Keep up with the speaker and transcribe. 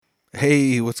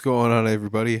Hey, what's going on,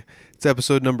 everybody? It's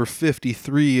episode number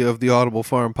 53 of the Audible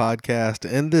Farm Podcast,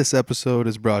 and this episode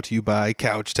is brought to you by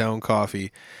Couchtown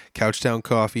Coffee. Couchtown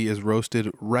Coffee is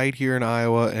roasted right here in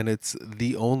Iowa, and it's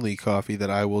the only coffee that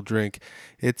I will drink.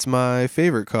 It's my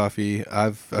favorite coffee.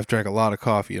 I've drank a lot of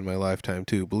coffee in my lifetime,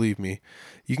 too, believe me.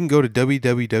 You can go to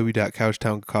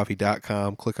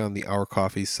www.couchtowncoffee.com, click on the Our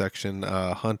Coffee section,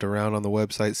 hunt around on the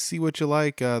website, see what you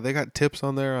like. They got tips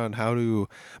on there on how to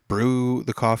brew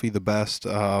the coffee the best,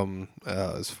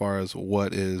 as far as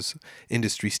what is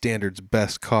industry standards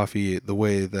best coffee, the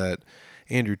way that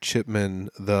Andrew Chipman,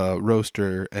 the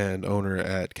roaster and owner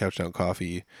at Couchtown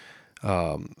Coffee,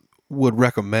 would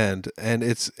recommend. And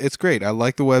it's great. I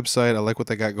like the website. I like what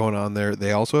they got going on there.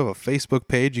 They also have a Facebook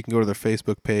page. You can go to their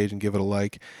Facebook page and give it a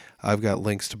like. I've got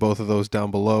links to both of those down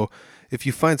below. If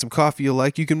you find some coffee you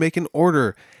like, you can make an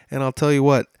order. And I'll tell you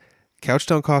what,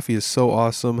 Couchtown Coffee is so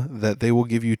awesome that they will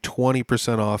give you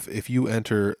 20% off if you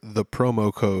enter the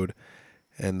promo code.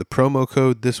 And the promo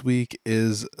code this week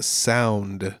is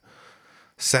SOUND.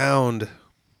 SOUND.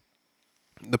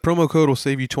 The promo code will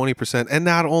save you 20%. And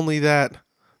not only that,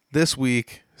 this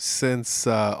week, since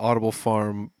Audible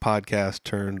Farm Podcast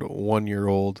turned 1 year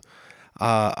old,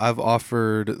 I've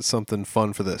offered something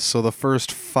fun for this. So the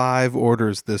first 5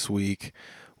 orders this week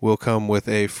will come with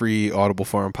a free Audible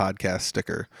Farm Podcast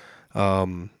sticker.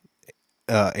 Andrew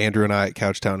and I at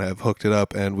Couchtown have hooked it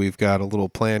up, and we've got a little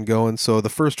plan going. So the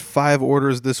first 5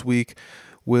 orders this week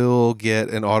will get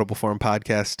an Audible Farm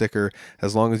Podcast sticker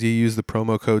as long as you use the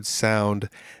promo code SOUND.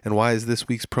 And why is this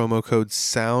week's promo code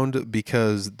SOUND?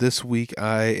 Because this week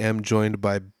I am joined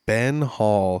by Ben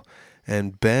Hall,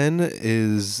 and Ben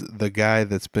is the guy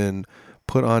that's been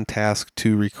put on task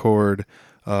to record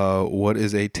what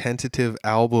is a tentative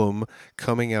album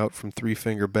coming out from Three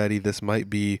Finger Betty. This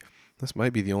might be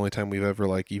the only time we've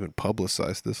ever even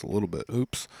publicized this a little bit.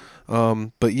 Oops.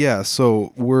 But yeah,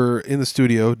 so we're in the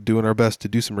studio doing our best to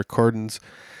do some recordings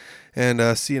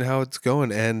and seeing how it's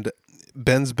going. And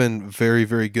Ben's been very,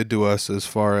 very good to us as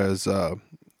far as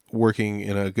working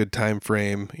in a good time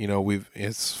frame. You know,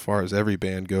 as far as every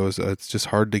band goes, it's just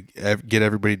hard to get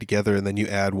everybody together, and then you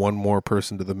add one more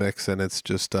person to the mix, and it's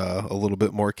just a little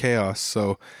bit more chaos.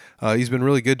 So he's been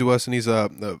really good to us, and he's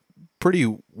a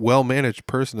pretty well managed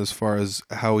person as far as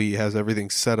how he has everything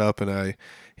set up, and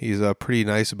he's pretty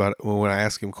nice about it when I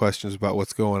ask him questions about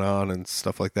what's going on and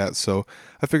stuff like that. So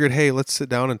I figured, hey, let's sit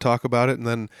down and talk about it. And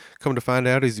then come to find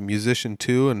out, he's a musician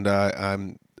too, and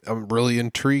I'm really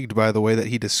intrigued by the way that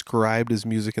he described his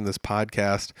music in this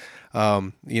podcast.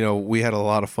 We had a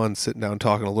lot of fun sitting down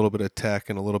talking a little bit of tech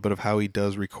and a little bit of how he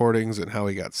does recordings and how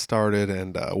he got started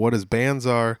and what his bands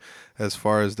are as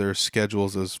far as their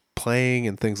schedules as playing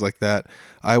and things like that.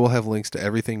 I will have links to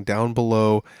everything down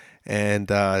below. And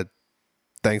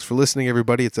thanks for listening,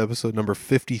 everybody. It's episode number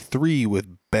 53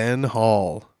 with Ben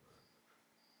Hall.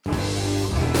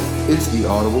 It's the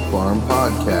Audible Farm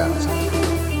Podcast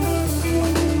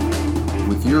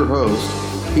with your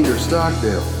host, Peter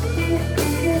Stockdale.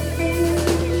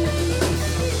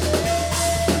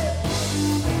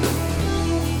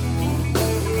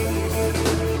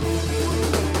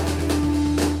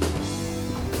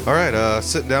 All right,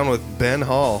 sitting down with Ben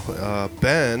Hall.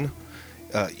 Ben,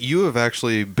 you have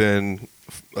actually been,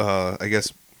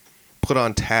 put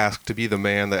on task to be the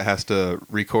man that has to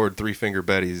record Three Finger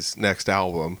Betty's next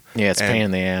album. Yeah, it's a pain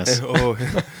in the ass.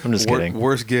 I'm just kidding.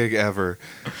 Worst gig ever.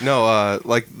 No,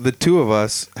 the two of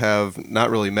us have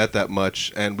not really met that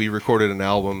much, and we recorded an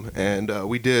album, and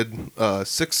we did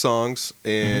 6 songs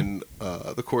in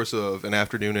the course of an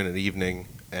afternoon and an evening.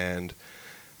 And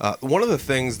one of the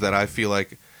things that I feel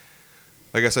like,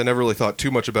 I guess I never really thought too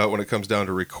much about when it comes down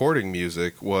to recording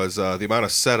music was the amount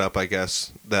of setup, I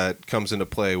guess, that comes into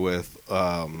play with,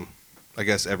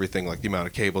 everything, like the amount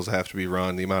of cables that have to be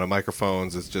run, the amount of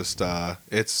microphones. It's just,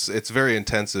 it's very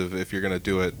intensive if you're going to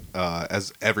do it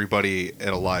as everybody in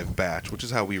a live batch, which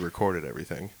is how we recorded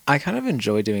everything. I kind of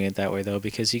enjoy doing it that way, though,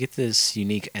 because you get this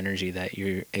unique energy that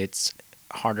it's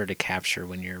harder to capture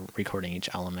when you're recording each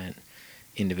element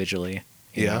individually.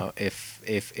 You know,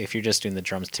 if you're just doing the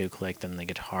drums 2-click, then the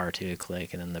guitar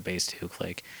 2-click, and then the bass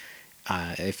 2-click,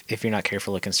 if you're not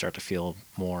careful, it can start to feel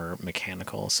more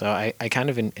mechanical. So I kind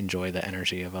of enjoy the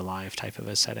energy of a live type of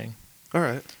a setting. All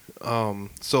right.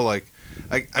 So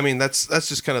I mean that's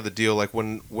just kind of the deal. Like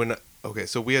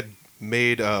so we had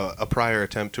made a prior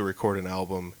attempt to record an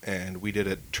album, and we did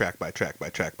it track by track by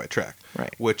track by track. Right.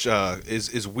 Which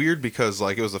is weird because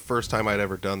it was the first time I'd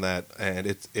ever done that, and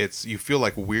it's you feel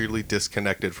like weirdly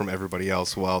disconnected from everybody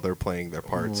else while they're playing their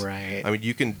parts. Right. I mean,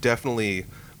 you can definitely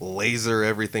laser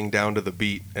everything down to the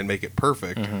beat and make it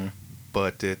perfect. Mm-hmm.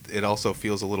 but it also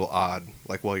feels a little odd,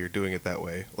 like while you're doing it that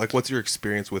way. Like, what's your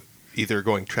experience with either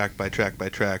going track by track by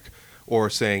track, or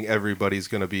saying everybody's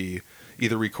going to be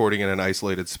either recording in an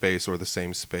isolated space or the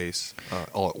same space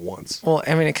all at once? Well,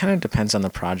 I mean, it kind of depends on the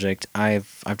project.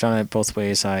 I've done it both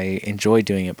ways. I enjoy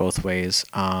doing it both ways.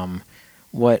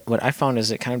 What I found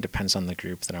is it kind of depends on the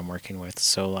group that I'm working with.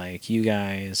 So like you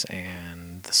guys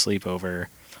and the sleepover,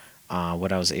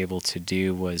 what I was able to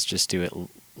do was just do it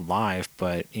live,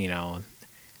 but you know,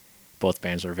 both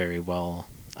bands were very well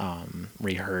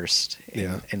rehearsed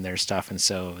in their stuff, and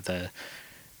so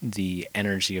the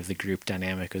energy of the group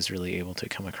dynamic was really able to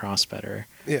come across better.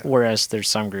 Yeah. Whereas there's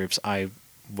some groups I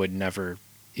would never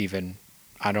even,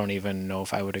 I don't even know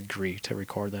if I would agree to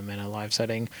record them in a live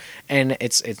setting. And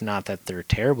it's not that they're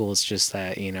terrible, it's just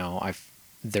that, you know,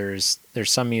 there's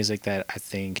some music that I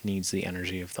think needs the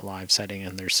energy of the live setting,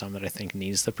 and there's some that I think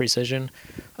needs the precision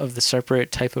of the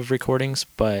separate type of recordings.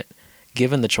 But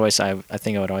given the choice, I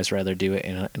think I would always rather do it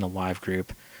in a live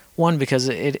group. One, because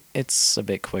it's a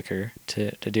bit quicker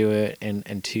to do it,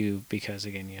 and two, because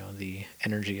again, you know, the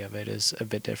energy of it is a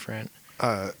bit different.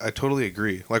 I totally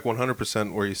agree. Like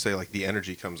 100% where you say like the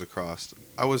energy comes across.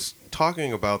 I was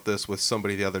talking about this with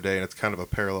somebody the other day, and it's kind of a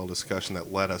parallel discussion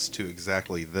that led us to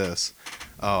exactly this.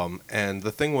 And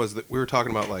the thing was that we were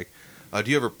talking about like, do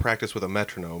you ever practice with a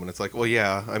metronome? And it's like, well,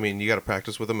 yeah, I mean, you got to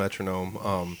practice with a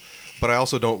metronome. But I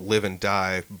also don't live and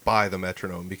die by the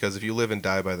metronome, because if you live and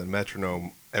die by the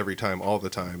metronome every time, all the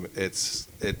time, it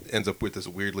ends up with this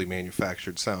weirdly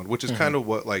manufactured sound, which is kind of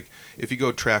what, like, if you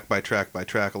go track by track by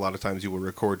track, a lot of times you will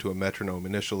record to a metronome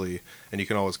initially, and you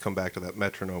can always come back to that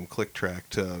metronome click track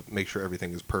to make sure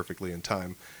everything is perfectly in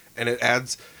time. And it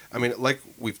adds, I mean, like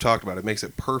we've talked about, it makes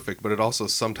it perfect, but it also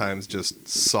sometimes just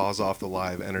saws off the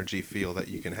live energy feel that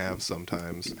you can have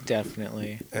sometimes.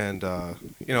 Definitely. And,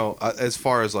 you know, as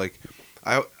far as like,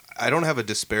 I don't have a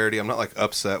disparity. I'm not like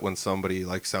upset when somebody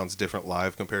like sounds different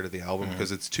live compared to the album,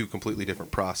 because it's two completely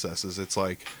different processes. It's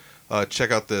like,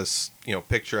 check out this, you know,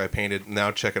 picture I painted.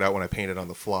 Now check it out when I paint it on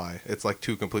the fly. It's like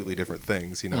two completely different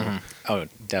things, you know? Oh,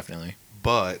 definitely.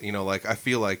 But, you know, like, I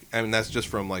feel like, I mean, that's just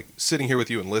from, like, sitting here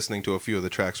with you and listening to a few of the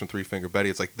tracks from Three Finger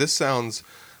Betty. It's like, this sounds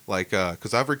like,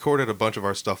 because I've recorded a bunch of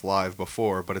our stuff live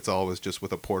before, but it's always just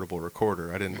with a portable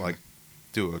recorder. I didn't, like,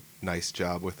 do a nice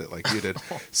job with it like you did.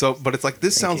 So, but it's like,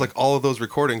 this sounds like all of those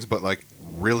recordings, but, like,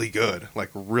 really good,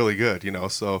 you know?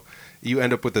 So you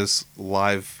end up with this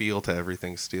live feel to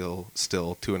everything still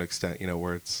to an extent, you know,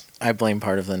 where it's... I blame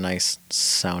part of the nice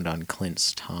sound on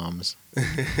Clint's toms.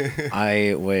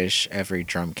 I wish every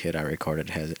drum kit I recorded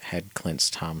had Clint's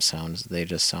tom sounds. They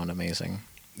just sound amazing.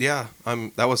 Yeah,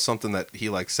 that was something that he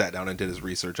like sat down and did his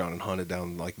research on and hunted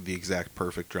down like the exact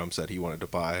perfect drum set he wanted to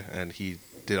buy, and he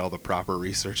did all the proper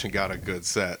research and got a good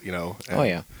set, you know. And, oh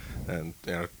yeah. And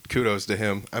you know, kudos to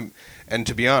him. And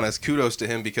to be honest, kudos to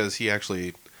him, because he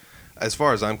actually, as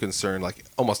far as I'm concerned, like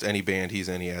almost any band he's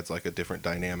in, he adds like a different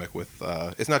dynamic with.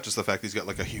 It's not just the fact he's got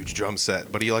like a huge drum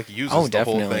set, but he like uses the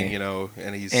whole thing, you know.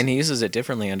 And he uses it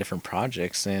differently on different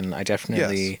projects, and I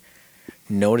definitely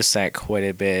noticed that quite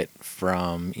a bit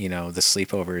from, you know, the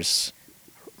Sleepovers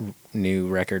new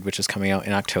record, which is coming out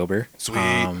in October. Sweet.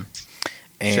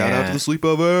 Shout out to the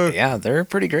Sleepover. Yeah, they're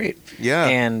pretty great. Yeah.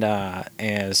 And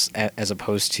as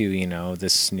opposed to, you know,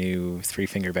 this new Three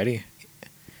Finger Betty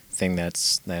thing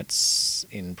that's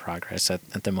in progress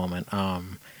at the moment.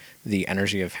 The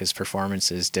energy of his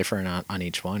performance is different on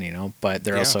each one, you know, but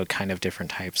they're also kind of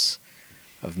different types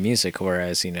of music.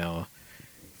 Whereas, you know,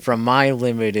 from my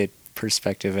limited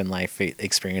perspective and life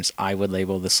experience, I would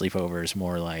label the Sleepovers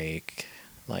more like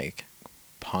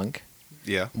punk.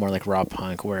 Yeah. More like raw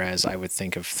punk, whereas I would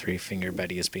think of Three Finger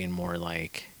Betty as being more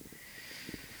like,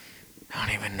 I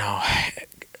don't even know,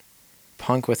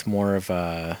 punk with more of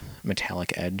a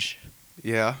metallic edge.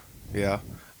 Yeah, yeah.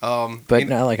 But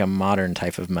not like a modern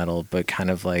type of metal, but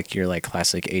kind of like your like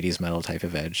classic 80s metal type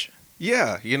of edge.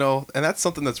 Yeah, you know, and that's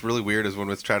something that's really weird is when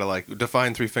we try to like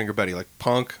define Three Finger Betty, like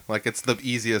punk, like it's the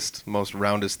easiest, most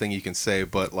roundest thing you can say,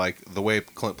 but like the way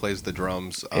Clint plays the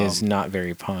drums is not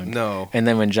very punk. No. And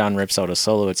then when John rips out a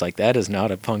solo, it's like, that is not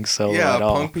a punk solo at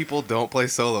all. Yeah, punk people don't play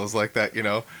solos like that, you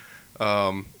know.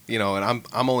 You know, and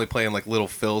I'm only playing like little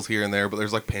fills here and there, but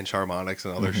there's like pinch harmonics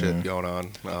and other shit going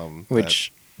on.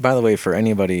 Which, by the way, for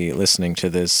anybody listening to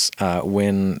this,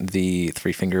 when the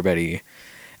Three Finger Betty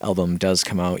album does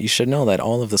come out, you should know that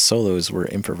all of the solos were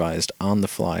improvised on the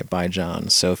fly by John.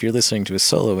 So if you're listening to a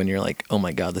solo and you're like, oh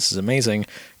my god, this is amazing,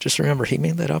 just remember he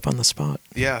made that up on the spot.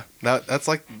 Yeah, that's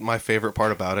like my favorite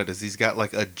part about it, is he's got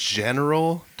like a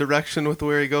general direction with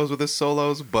where he goes with his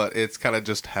solos, but it's kind of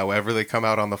just however they come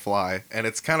out on the fly. And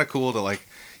it's kind of cool to like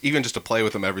even just to play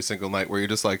with them every single night, where you're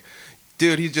just like,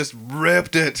 dude, he just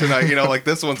ripped it tonight, like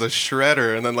this one's a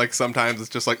shredder. And then like sometimes it's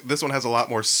just like this one has a lot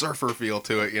more surfer feel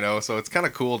to it, so it's kind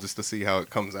of cool just to see how it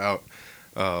comes out.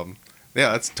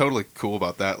 Yeah, that's totally cool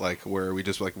about that, like where we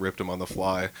just like ripped him on the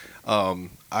fly.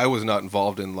 I was not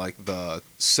involved in like the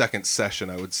second session,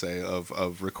 I would say,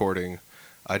 of recording.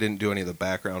 I didn't do any of the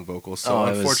background vocals, so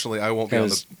unfortunately I won't be on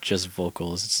the... just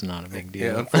vocals. It's not a big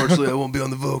deal. Yeah, unfortunately I won't be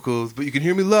on the vocals, but you can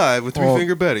hear me live with Three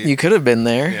Finger Betty. You could have been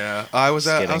there. Yeah, I was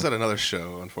at another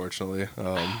show, unfortunately,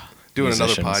 doing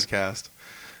another podcast.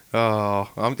 Oh,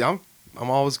 I'm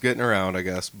always getting around, I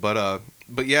guess, but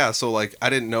yeah, so like I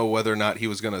didn't know whether or not he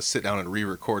was gonna sit down and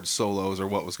re-record solos or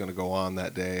what was gonna go on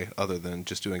that day, other than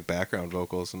just doing background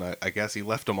vocals, and I guess he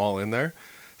left them all in there.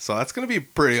 So that's going to be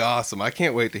pretty awesome. I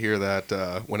can't wait to hear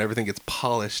that when everything gets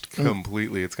polished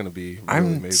completely. It's going to be really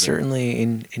amazing. I'm certainly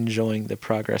enjoying the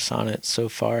progress on it so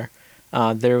far.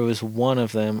 There was one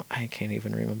of them, I can't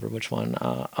even remember which one.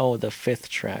 The fifth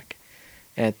track.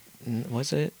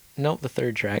 Was it? Nope, the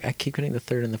third track. I keep getting the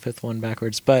third and the fifth one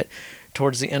backwards. But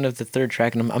towards the end of the third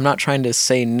track, and I'm not trying to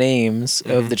say names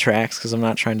of the tracks because I'm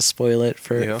not trying to spoil it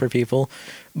for people.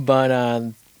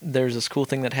 But... there's this cool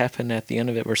thing that happened at the end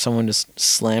of it where someone just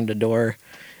slammed a door,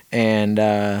 and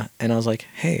I was like,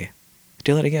 hey,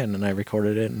 do that again. And I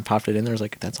recorded it and popped it in there. I was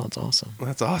like, that sounds awesome.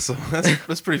 That's awesome.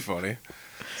 That's pretty funny.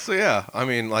 So yeah, I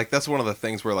mean, like that's one of the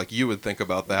things where like you would think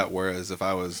about that, whereas if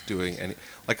I was doing any,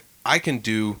 like I can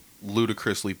do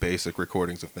ludicrously basic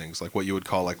recordings of things, like what you would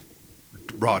call like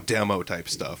raw demo type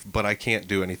stuff, but I can't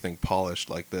do anything polished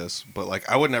like this. But like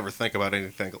I would never think about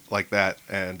anything like that,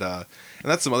 and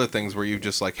that's some other things where you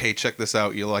just like, hey, check this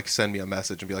out. You like send me a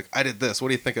message and be like, I did this. What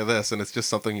do you think of this? And it's just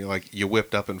something you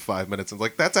whipped up in 5 minutes and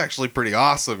like that's actually pretty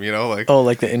awesome, like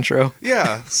like the intro.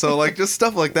 Yeah, so like just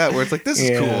stuff like that where it's like this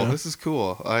is cool. This is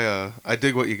cool. I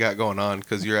dig what you got going on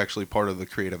because you're actually part of the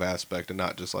creative aspect and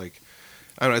not just like.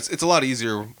 I don't know, it's a lot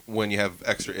easier when you have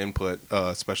extra input,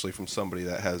 especially from somebody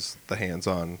that has the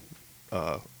hands-on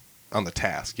on the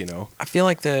task, I feel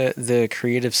like the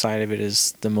creative side of it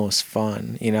is the most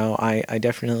fun, I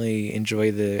definitely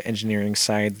enjoy the engineering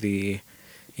side, the,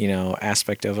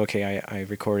 aspect of, okay, I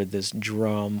recorded this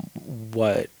drum,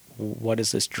 what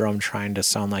is this drum trying to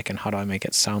sound like and how do I make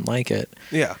it sound like it?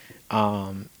 Yeah.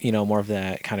 More of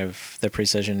that kind of the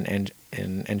precision and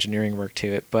engineering work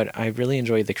to it. But I really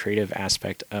enjoy the creative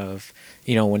aspect of,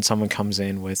 when someone comes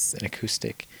in with an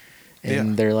acoustic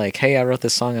and they're like, hey, I wrote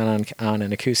this song on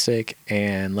an acoustic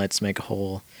and let's make a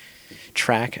whole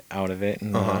track out of it.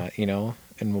 And,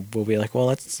 and we'll be like, well,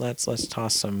 let's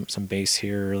toss some bass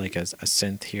here, or like a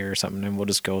synth here or something. And we'll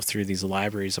just go through these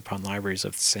libraries upon libraries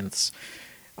of synths,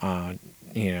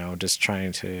 just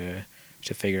trying to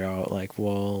figure out like,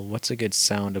 well, what's a good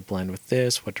sound to blend with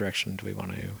this? What direction do we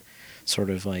want to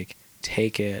sort of like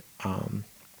take it?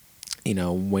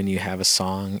 When you have a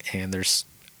song and there's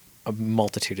a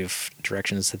multitude of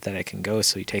directions that it can go,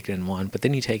 so you take it in one, but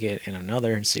then you take it in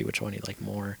another and see which one you like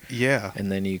more. Yeah.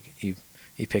 And then you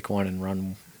pick one and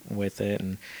run with it,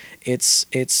 and it's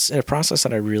a process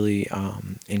that I really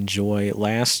enjoy.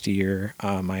 Last year,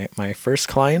 my first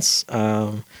clients.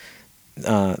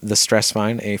 The Stress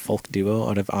Fine, a folk duo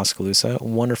out of Oskaloosa.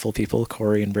 Wonderful people,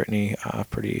 Corey and Brittany.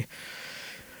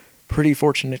 Pretty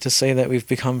fortunate to say that we've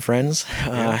become friends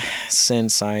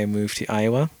since I moved to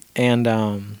Iowa.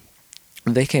 And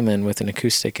they came in with an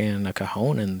acoustic and a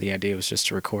cajon, and the idea was just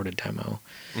to record a demo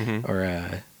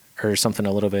or something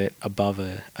a little bit above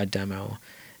a demo.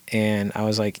 And I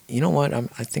was like, you know what?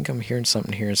 I think I'm hearing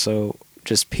something here. So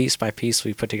just piece by piece,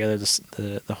 we put together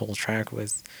the whole track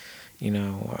with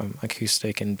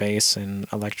acoustic and bass and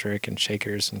electric and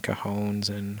shakers and cajones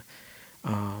and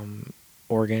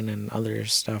organ and other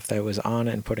stuff that was on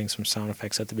it, and putting some sound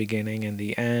effects at the beginning and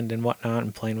the end and whatnot,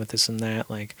 and playing with this and that.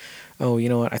 Like, oh, you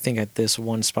know what? I think at this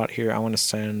one spot here, I want to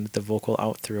send the vocal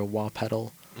out through a wah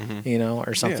pedal,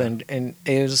 or something. Yeah. And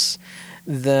it was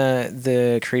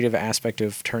the creative aspect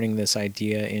of turning this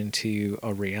idea into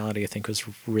a reality, I think, was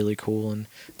really cool. And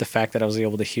the fact that I was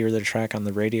able to hear the track on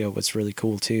the radio was really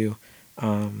cool too.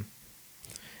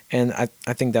 And I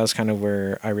think that was kind of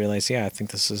where I realized, I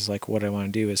think this is like what I want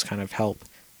to do, is kind of help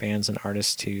bands and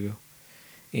artists to,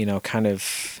 kind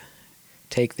of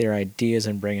take their ideas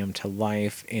and bring them to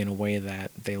life in a way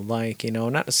that they like,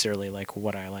 not necessarily like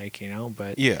what I like,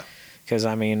 but yeah. Because,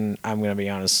 I mean, I'm going to be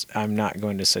honest, I'm not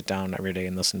going to sit down every day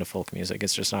and listen to folk music.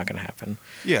 It's just not going to happen.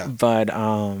 Yeah. But,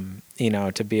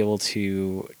 to be able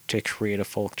to create a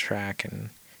folk track and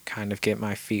kind of get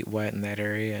my feet wet in that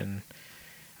area, and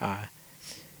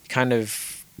kind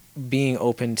of being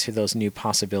open to those new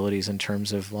possibilities in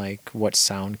terms of like what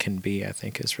sound can be, I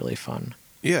think is really fun.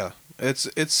 Yeah,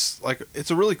 it's like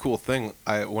it's a really cool thing.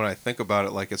 When I think about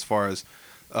it, like as far as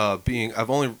being, I've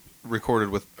only recorded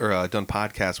with or done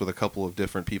podcasts with a couple of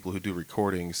different people who do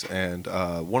recordings, and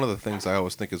one of the things I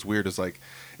always think is weird is like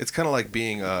it's kind of like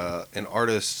being an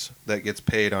artist that gets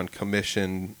paid on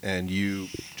commission, and you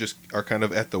just are kind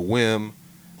of at the whim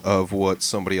of what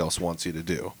somebody else wants you to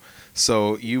do.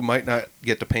 So you might not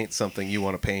get to paint something you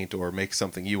want to paint or make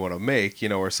something you want to make,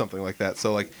 or something like that.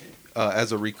 So like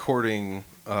as a recording,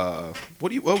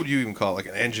 what would you even call it?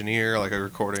 Like an engineer, like a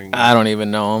recording? I don't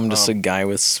even know. I'm just a Um, guy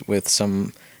with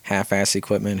some half-ass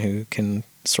equipment who can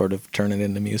sort of turn it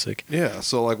into music. Yeah,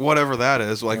 so like whatever that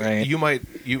is, like Right.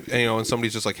 and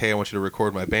somebody's just like, hey, I want you to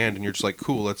record my band, and you're just like,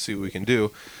 cool, let's see what we can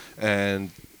do,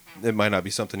 and it might not be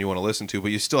something you want to listen to,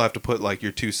 but you still have to put like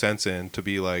your 2 cents in to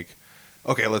be like,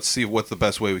 okay, let's see what's the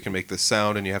best way we can make this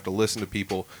sound, and you have to listen to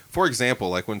people. For example,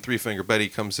 like when Three Finger Betty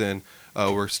comes in,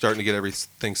 we're starting to get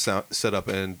everything set up,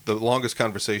 and the longest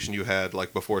conversation you had,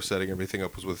 like before setting everything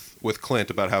up, was with Clint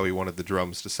about how he wanted the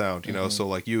drums to sound. So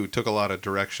like you took a lot of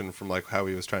direction from like how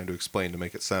he was trying to explain to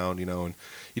make it sound. And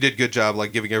you did a good job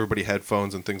like giving everybody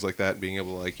headphones and things like that, and being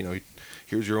able to like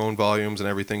here's your own volumes and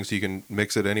everything, so you can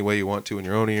mix it any way you want to in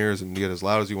your own ears and get as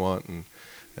loud as you want and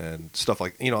stuff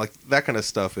like like that kind of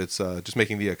stuff. It's just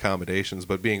making the accommodations,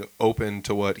 but being open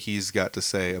to what he's got to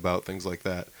say about things like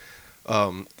that.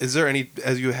 Is there any,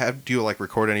 do you like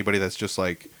record anybody that's just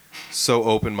like so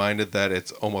open-minded that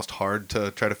it's almost hard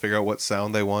to try to figure out what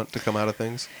sound they want to come out of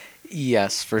things?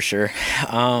 Yes, for sure.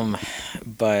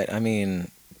 But I mean,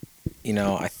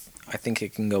 I think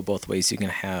it can go both ways. You can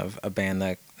have a band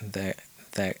that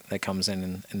comes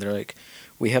in and they're like,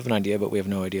 we have an idea, but we have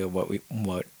no idea what we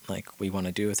want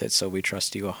to do with it. So we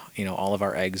trust you. All of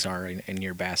our eggs are in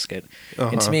your basket.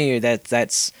 And to me,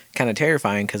 that's kind of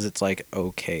terrifying because it's like,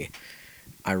 okay,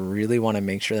 I really want to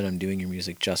make sure that I'm doing your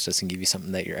music justice and give you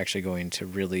something that you're actually going to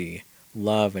really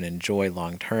love and enjoy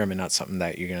long term, and not something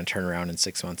that you're going to turn around in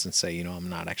 6 months and say, I'm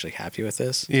not actually happy with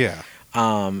this. Yeah.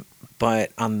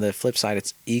 But on the flip side,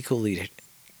 it's equally,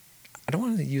 I don't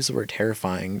want to use the word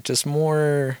terrifying, just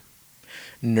more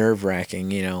nerve wracking,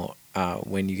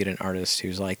 when you get an artist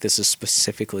who's like, this is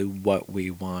specifically what we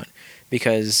want.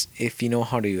 Because if you know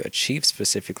how to achieve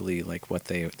specifically like what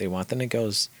they want, then it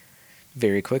goes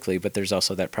very quickly. But there's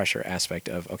also that pressure aspect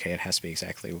of, okay, it has to be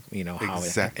exactly, how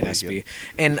Exactly, it has to yep. be.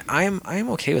 And I'm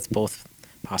okay with both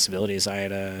possibilities. I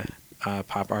had a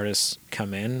pop artist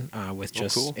come in with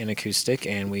just cool. an acoustic,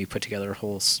 and we put together a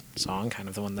whole song, kind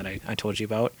of the one that I told you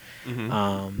about.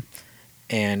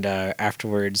 And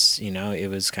afterwards, it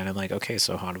was kind of like, okay,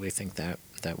 so how do we think that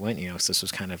went? 'Cause this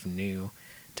was kind of new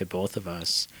to both of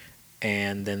us.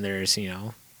 And then there's,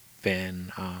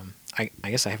 been, I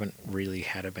guess I haven't really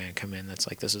had a band come in that's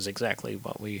like, this is exactly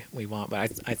what we want.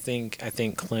 But I think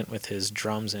Clint, with his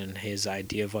drums and his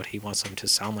idea of what he wants them to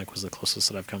sound like, was the closest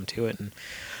that I've come to it. And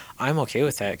I'm okay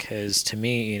with that because to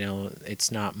me,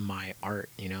 it's not my art,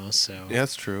 so Yeah,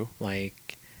 that's true.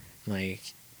 like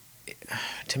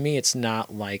to me, it's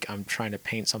not like I'm trying to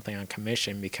paint something on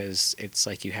commission, because it's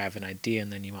like you have an idea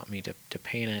and then you want me to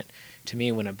paint it. To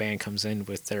me, when a band comes in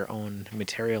with their own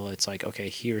material, it's like, okay,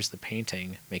 here's the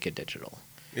painting, make it digital.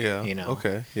 Yeah.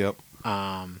 Okay. Yep.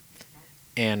 And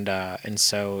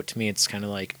so to me, it's kind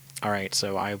of like, all right,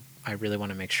 so I really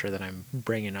want to make sure that I'm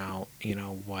bringing out,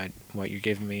 what you're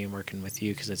giving me and working with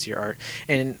you, because it's your art.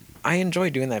 And I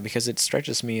enjoy doing that because it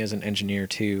stretches me as an engineer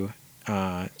too,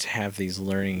 to have these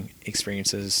learning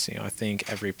experiences. I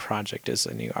think every project is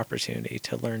a new opportunity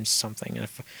to learn something. And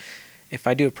if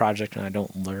I do a project and I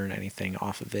don't learn anything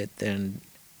off of it, then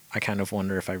I kind of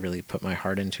wonder if I really put my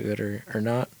heart into it or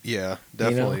not. Yeah,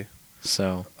 definitely.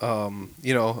 So,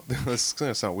 this is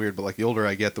gonna sound weird, but like the older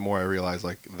I get, the more I realize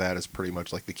like that is pretty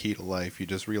much like the key to life. You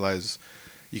just realize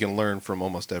you can learn from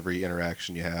almost every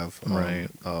interaction you have, Right.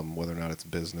 Whether or not it's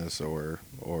business or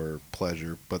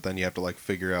pleasure. But then you have to like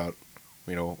figure out,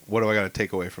 what do I got to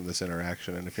take away from this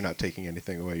interaction? And if you're not taking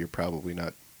anything away, you're probably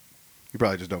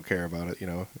just don't care about it,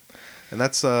 And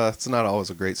that's it's not always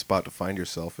a great spot to find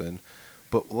yourself in.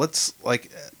 But let's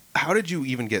how did you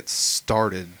even get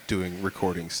started doing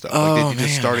recording stuff? Did you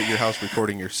just start at your house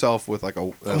recording yourself with like a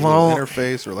little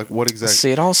interface, or like what exactly?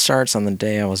 See, it all starts on the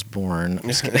day I was born. I'm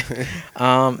just kidding.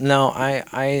 No,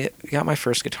 I got my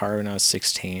first guitar when I was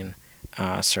 16.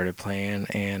 Started playing,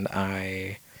 and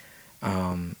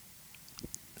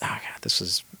this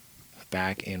was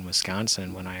back in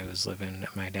Wisconsin when I was living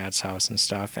at my dad's house and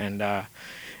stuff. And I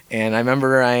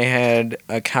remember I had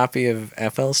a copy of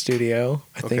FL Studio.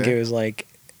 I think it was like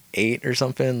 8 or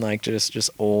something, like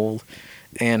just old.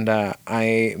 And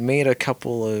I made a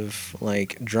couple of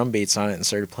like drum beats on it and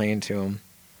started playing to them.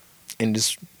 and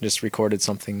just recorded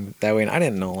something that way. And I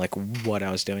didn't know like what I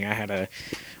was doing. I had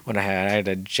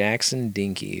a Jackson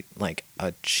Dinky, like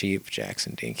a cheap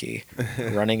Jackson Dinky,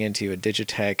 running into a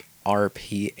Digitech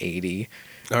RP80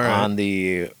 All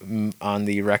right. on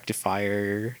the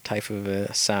rectifier type of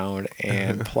a sound,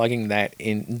 and plugging that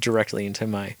in directly into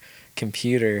my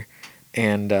computer,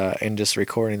 and just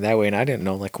recording that way. And I didn't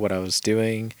know like what I was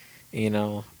doing,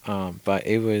 but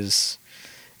it was.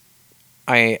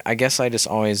 I guess I just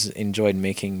always enjoyed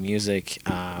making music.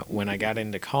 When I got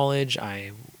into college,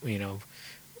 I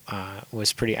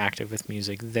was pretty active with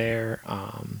music there,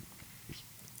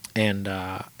 and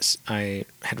I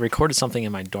had recorded something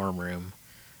in my dorm room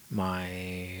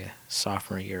my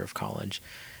sophomore year of college,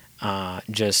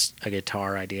 just a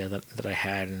guitar idea that I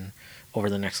had, and over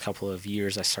the next couple of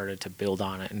years I started to build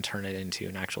on it and turn it into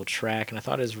an actual track, and I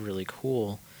thought it was really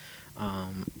cool.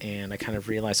 And I kind of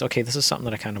realized, okay, this is something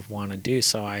that I kind of want to do.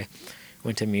 So I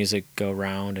went to Music Go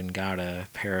Round and got a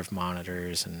pair of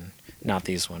monitors, and not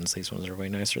these ones. These ones are way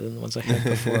nicer than the ones I had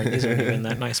before. And these aren't even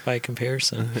that nice by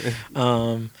comparison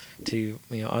to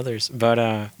others.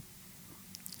 But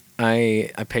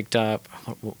I picked up,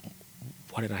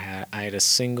 what did I have? I had a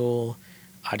single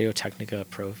Audio-Technica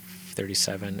Pro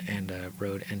 37 and a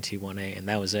Rode NT1A, and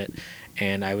that was it.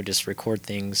 And I would just record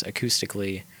things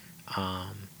acoustically.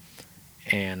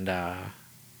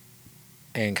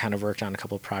 And kind of worked on a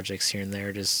couple of projects here and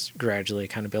there, just gradually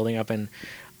kind of building up, and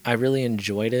I really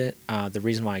enjoyed it. The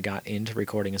reason why I got into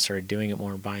recording and started doing it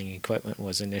more and buying equipment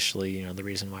was initially, the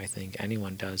reason why I think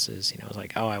anyone does is, it's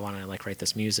like, oh, I want to like write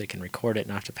this music and record it,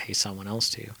 not have to pay someone else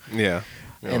to. Yeah.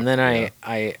 And then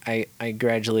I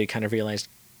gradually kind of realized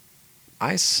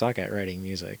I suck at writing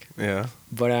music. Yeah.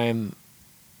 But I'm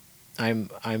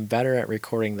better at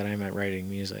recording than I'm at writing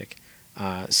music.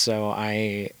 So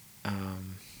I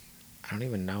don't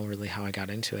even know really how I got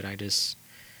into it. I just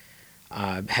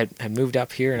had moved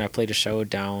up here, and I played a show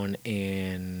down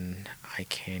in, I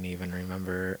can't even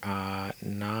remember,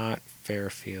 not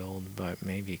Fairfield, but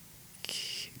maybe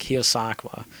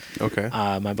Keosauqua. Okay.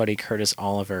 My buddy Curtis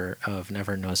Oliver of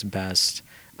Never Knows Best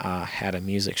had a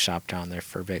music shop down there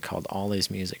for a bit called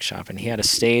Ollie's Music Shop, and he had a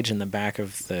stage in the back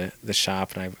of the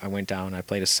shop, and I went down and I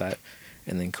played a set,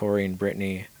 and then Corey and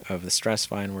Brittany of the Stress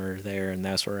Vine were there, and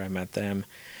that's where I met them.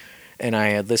 And I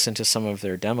had listened to some of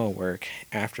their demo work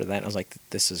after that, and I was like,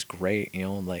 this is great,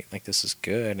 like this is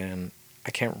good. And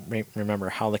I can't remember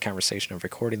how the conversation of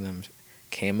recording them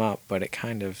came up, but it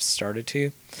kind of started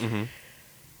to. Mm-hmm.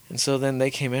 And so then they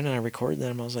came in and I recorded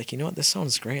them. I was like, what, this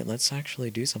sounds great. Let's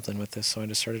actually do something with this. So I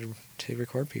just started to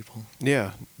record people.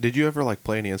 Yeah. Did you ever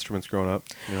play any instruments growing up?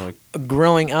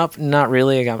 Growing up, not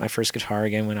really. I got my first guitar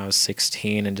again when I was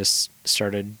 16 and just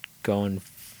started going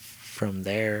from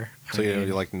there. So you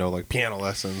know piano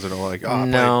lessons or no, I play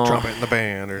trumpet in the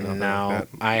band or nothing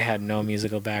like that? I had no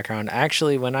musical background.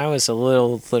 Actually, when I was a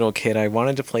little kid, I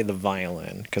wanted to play the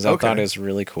violin because I thought it was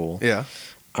really cool. Yeah.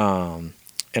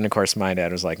 And of course, my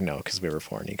dad was like, no, because we were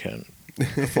poor and he couldn't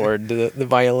afford the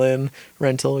violin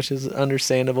rental, which is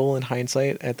understandable in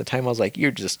hindsight. At the time, I was like,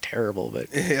 you're just terrible. But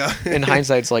yeah. In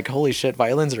hindsight, it's like, holy shit,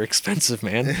 violins are expensive,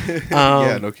 man.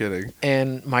 Yeah, no kidding.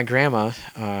 And my grandma,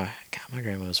 my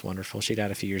grandma was wonderful. She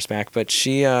died a few years back, but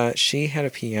she had a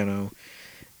piano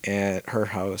at her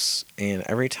house, and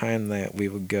every time that we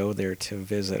would go there to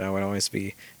visit, I would always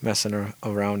be messing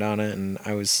around on it, and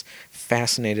I was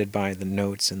fascinated by the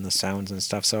notes and the sounds and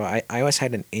stuff. So I always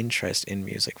had an interest in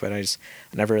music, but I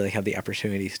never really had the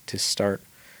opportunity to start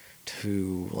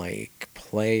to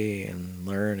play and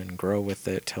learn and grow with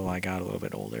it till I got a little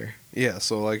bit older. Yeah,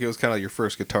 so it was kind of your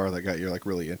first guitar that got you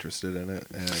really interested in it,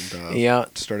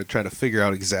 and started trying to figure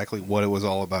out exactly what it was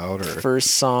all about. Or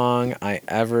first song I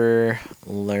ever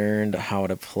learned how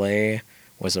to play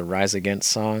was a Rise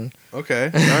Against song.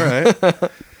 Okay, all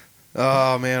right.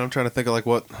 Oh man, I'm trying to think of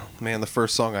the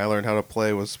first song I learned how to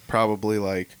play was probably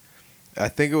I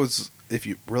think it was, if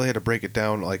you really had to break it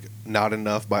down, Not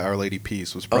Enough by Our Lady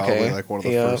Peace was probably one of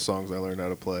the first songs I learned how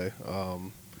to play.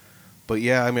 But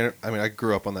yeah, I mean, I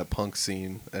grew up on that punk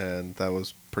scene, and that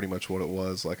was pretty much what it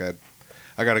was. I got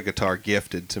a guitar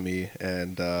gifted to me,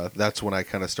 and that's when I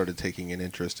kind of started taking an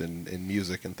interest in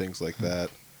music and things like that.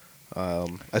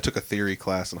 I took a theory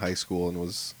class in high school and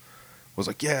was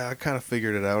like, yeah, I kind of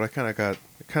figured it out. I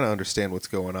kind of understand what's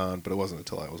going on, but it wasn't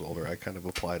until I was older I kind of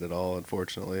applied it all,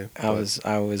 unfortunately. I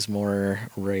was more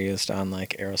raised on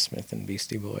Aerosmith and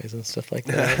Beastie Boys and stuff like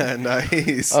that.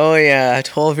 Nice. Oh yeah,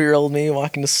 12-year-old me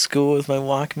walking to school with my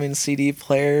Walkman CD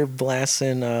player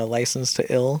blasting License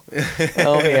to Ill.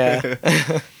 Oh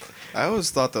yeah. I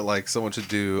always thought that like someone should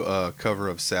do a cover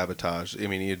of Sabotage. I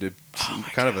mean, you did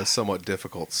kind of a somewhat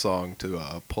difficult song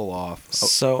to pull off. Oh,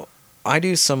 So I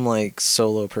do some like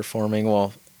solo performing.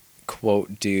 Well,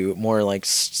 quote do more like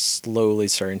slowly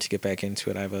starting to get back into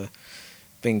it.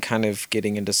 Been kind of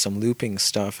getting into some looping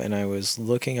stuff, and I was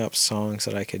looking up songs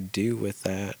that I could do with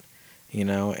that,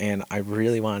 and I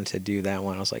really wanted to do that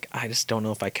one. I was like, I just don't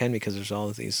know if I can because there's all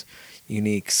of these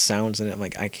unique sounds in it. I'm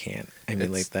like, I can't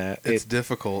emulate that. It's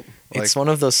difficult. It's one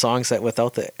of those songs that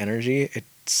without the energy, it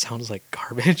sounds like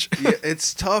garbage. Yeah,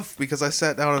 it's tough because I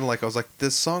sat down and like I was like,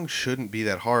 this song shouldn't be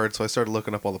that hard. So I started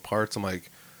looking up all the parts. I'm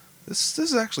like, this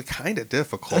is actually kind of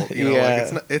difficult. Yeah.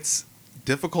 Like it's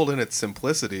difficult in its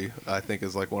simplicity. I think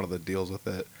is like one of the deals with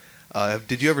it.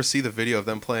 Did you ever see the video of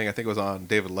them playing? I think it was on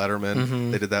David Letterman.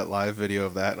 Mm-hmm. They did that live video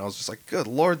of that, and I was just like, good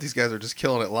Lord, these guys are just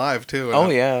killing it live too.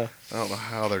 And Yeah. I don't know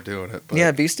how they're doing it. But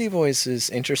Yeah, Beastie Boys is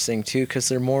interesting too because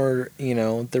they're more,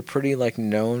 they're pretty like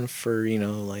known for,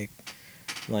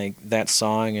 like that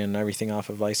song and everything off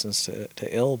of License to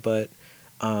Ill, but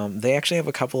they actually have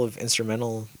a couple of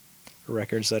instrumental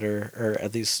records that are, or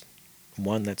at least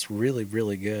one that's really,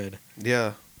 really good.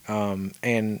 Yeah.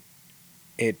 And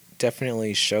it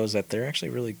definitely shows that they're actually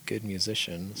really good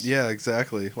musicians. Yeah,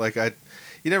 exactly. Like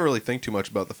you never really think too much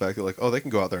about the fact that like, oh, they can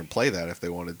go out there and play that if they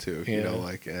wanted to,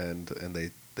 like, and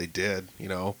they did,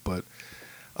 but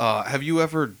have you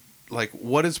ever, like,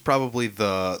 what is probably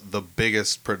the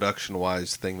biggest production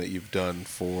wise thing that you've done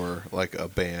for like a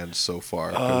band so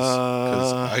far?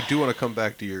 Because I do want to come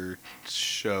back to your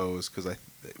shows because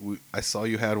I saw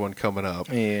you had one coming up.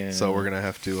 Yeah. So we're gonna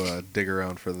have to dig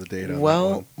around for the date on that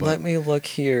Well, one. let me look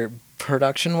here.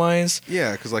 Production wise,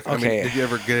 yeah, because like I Okay. mean, did you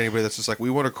ever get anybody that's just like, we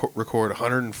want to record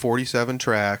 147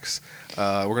 tracks?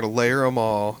 We're gonna layer them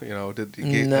all. Did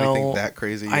you get No, anything that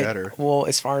crazy yet? Or well,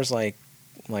 as far as like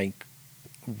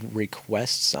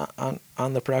requests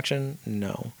on the production,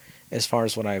 no. As far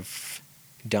as what I've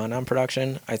done on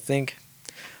production,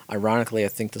 ironically, I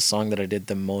think the song that I did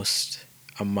the most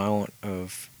amount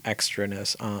of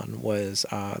extraness on was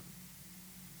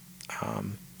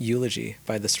Eulogy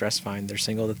by The Stress Fine, their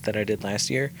single that I did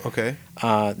last year. okay,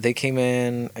 They came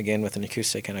in again with an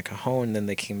acoustic and a cajon, then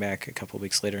they came back a couple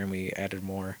weeks later and we added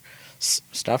more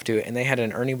stuff to it. And they had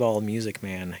an Ernie Ball Music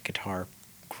Man guitar,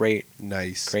 great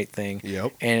thing.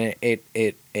 Yep. And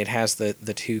it has the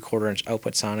 2 1/4-inch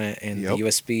outputs on it and Yep. the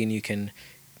USB, and you can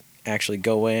actually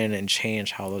go in and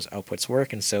change how those outputs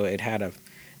work. And so it had a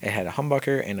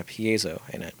humbucker and a piezo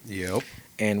in it. Yep.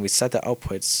 And we set the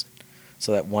outputs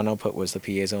so that one output was the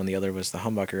piezo and the other was the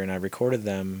humbucker, and I recorded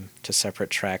them to separate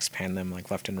tracks, panned them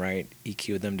like left and right,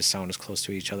 EQ'd them to sound as close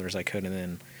to each other as I could, and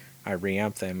then I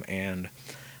reamped them. And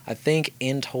I think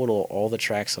in total, all the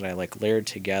tracks that I like layered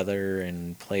together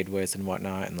and played with and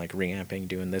whatnot, and like reamping,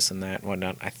 doing this and that and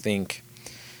whatnot, I think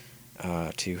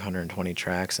 220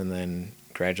 tracks, and then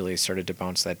gradually started to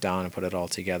bounce that down and put it all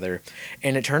together.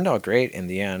 And it turned out great in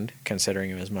the end, considering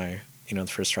it was my, the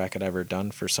first track I'd ever done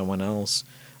for someone else.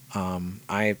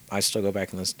 I still go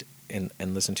back and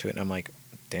listen to it, and I'm like,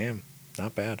 damn,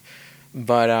 not bad.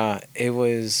 But it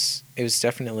was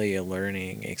definitely a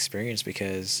learning experience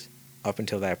because up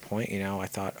until that point, I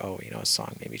thought, a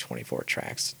song maybe 24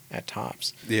 tracks at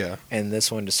tops. Yeah. And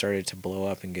this one just started to blow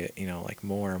up and get, like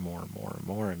more and more and more and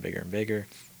more and bigger and bigger.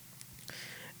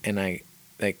 And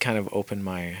that kind of opened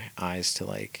my eyes to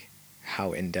like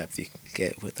how in depth you can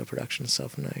get with the production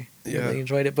stuff, and I really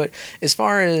enjoyed it. But as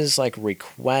far as like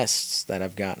requests that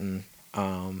I've gotten,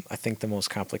 I think the most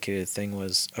complicated thing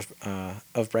was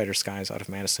of Brighter Skies out of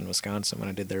Madison, Wisconsin, when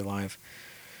I did their live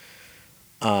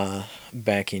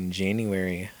back in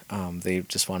January. They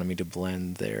just wanted me to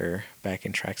blend their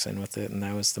backing tracks in with it, and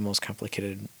that was the most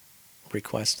complicated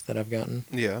request that I've gotten.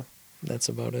 Yeah. That's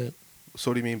about it. So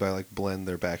what do you mean by like blend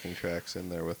their backing tracks in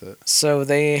there with it? So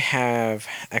they have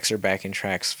extra backing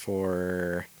tracks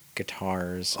for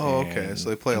guitars. Oh, okay. So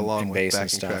they play along with bass and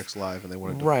backing stuff. tracks live, and they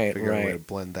wanted to figure out a way to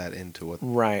blend that into it.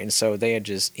 Right, and so they had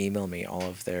just emailed me all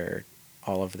of their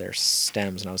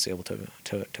stems, and I was able to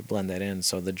blend that in.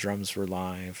 So the drums were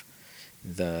live,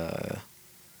 and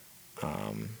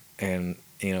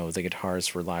the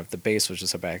guitars were live. The bass was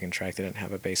just a backing track. They didn't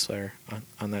have a bass player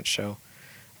on that show.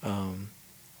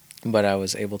 But I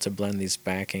was able to blend these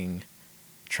backing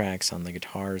tracks on the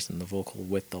guitars and the vocal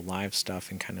with the live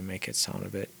stuff and kind of make it sound a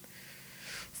bit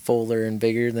fuller and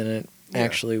bigger than it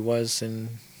actually was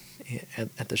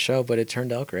at the show. But it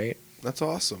turned out great. That's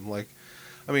awesome. Like,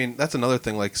 I mean, that's another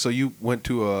thing. Like, so you went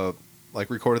to like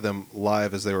recorded them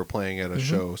live as they were playing at a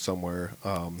show somewhere.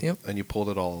 Yep. And you pulled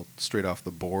it all straight off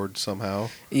the board somehow.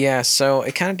 Yeah, so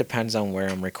it kind of depends on where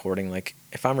I'm recording. Like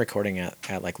if I'm recording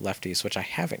at like Lefties, which I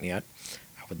haven't yet,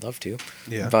 I would love to.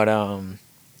 Yeah. But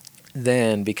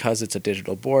then because it's a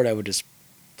digital board, I would just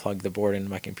plug the board into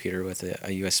my computer with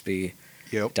a USB,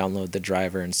 Yep. download the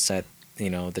driver, and set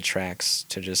the tracks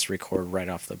to just record right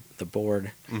off the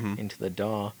board Mhm. into the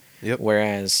DAW. Yep.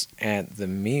 Whereas at the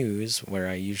Muse, where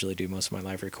I usually do most of my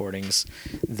live recordings,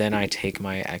 then I take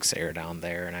my X-Air down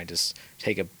there and I just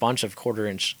take a bunch of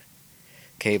 1/4-inch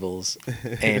cables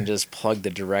and just plug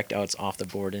the direct outs off the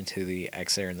board into the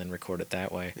X-Air and then record it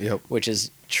that way. Yep. Which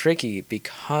is tricky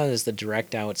because the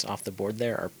direct outs off the board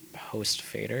there are post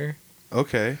fader.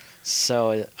 Okay.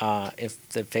 So if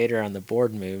the fader on the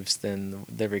board moves, then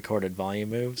the recorded volume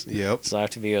moves. Yep. So I have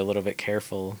to be a little bit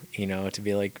careful, to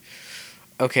be like,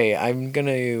 okay, I'm going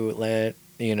to let,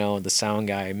 the sound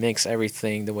guy mix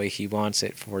everything the way he wants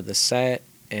it for the set.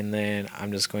 And then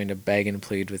I'm just going to beg and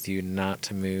plead with you not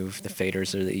to move the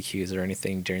faders or the EQs or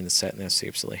anything during the set unless you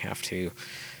absolutely have to.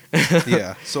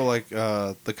 Yeah. So like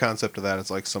the concept of that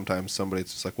is like sometimes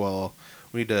somebody's just like, well,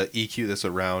 we need to EQ this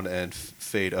around and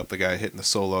fade up the guy hitting the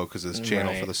solo because his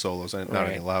channel for the solos and not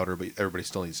any louder, but everybody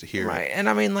still needs to hear Right. it. And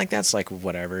I mean, like, that's like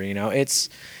whatever, it's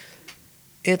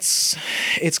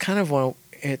kind of one,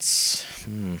 it's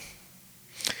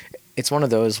one of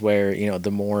those where,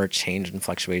 the more change and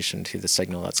fluctuation to the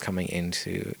signal that's coming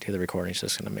into the recording is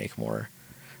just going to make more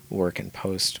work in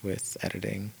post with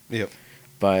editing. Yep.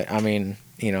 But I mean,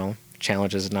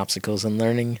 challenges and obstacles and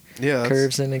learning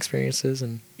curves and experiences,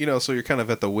 and so you're kind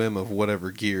of at the whim of whatever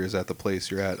gear is at the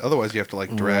place you're at. Otherwise you have to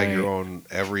like drag your own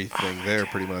everything there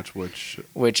pretty much,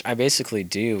 which I basically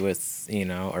do with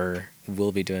or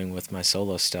will be doing with my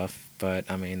solo stuff, but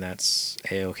I mean that's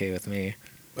A-okay with me.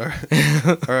 All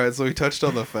right, so we touched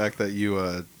on the fact that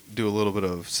you do a little bit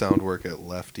of sound work at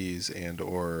Lefties and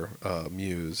or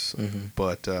Muse,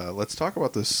 but let's talk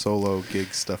about this solo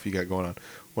gig stuff you got going on.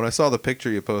 When I saw the picture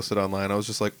you posted online, I was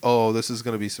just like, "Oh, this is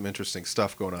going to be some interesting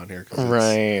stuff going on here."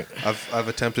 Right. I've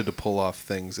attempted to pull off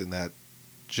things in that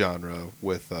genre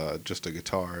with just a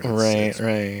guitar. And right.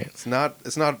 It's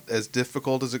not as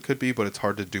difficult as it could be, but it's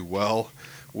hard to do well.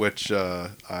 Which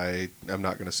I'm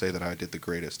not going to say that I did the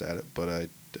greatest at it, but I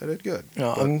did good.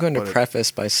 No, I'm going to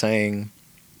preface by saying,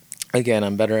 again,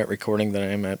 I'm better at recording than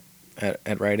I am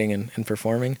at writing and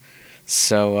performing.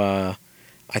 So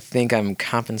I think I'm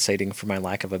compensating for my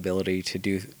lack of ability to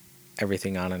do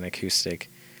everything on an acoustic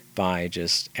by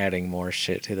just adding more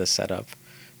shit to the setup.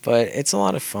 But it's a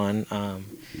lot of fun. I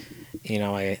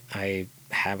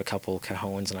have a couple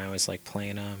cajones and I always like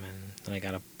playing them, and then I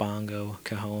got a bongo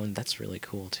cajon. That's really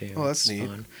cool too. Oh, that's neat.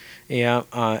 Fun. Yeah,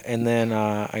 and then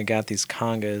I got these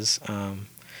congas.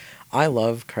 I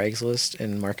love Craigslist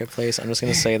and Marketplace. I'm just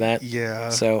going to say that. Yeah.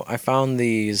 So I found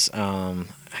these, I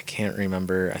can't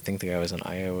remember. I think the guy was in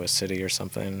Iowa City or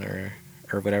something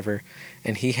or whatever.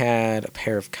 And he had a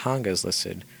pair of congas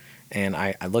listed. And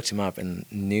I looked him up and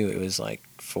knew it was like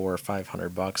 $400 or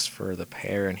 $500 for the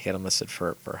pair. And he had them listed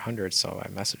for $100. So I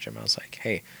messaged him. I was like,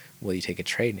 hey, will you take a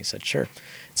trade? And he said, sure.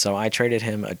 So I traded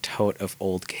him a tote of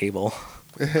old cable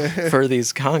for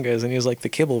these congas. And he was like, the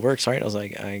cable works, right? I was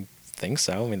like, I think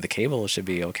so. I mean, the cable should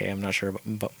be okay. I'm not sure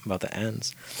about the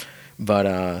ends, but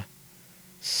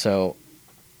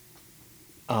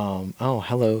oh,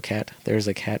 hello, cat. There's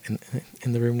a cat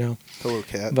in the room now. Hello,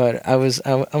 cat. But I was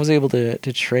able to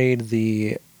trade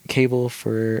the cable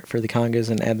for the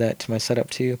congas and add that to my setup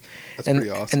too. That's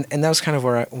pretty awesome. And that was kind of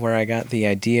where I got the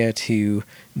idea to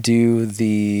do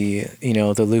the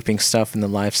the looping stuff and the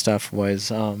live stuff was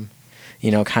kind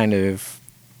of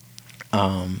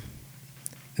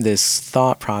this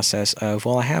thought process of,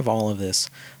 well, I have all of this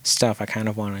stuff. I kind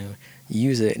of want to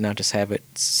use it and not just have it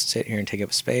sit here and take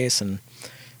up space. And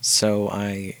so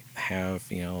I have,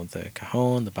 the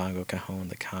cajon, the bongo cajon,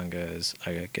 the congas,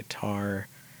 a guitar,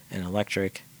 an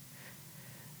electric,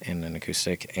 and an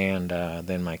acoustic, and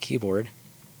then my keyboard.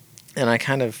 And I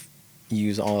kind of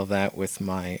use all of that with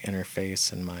my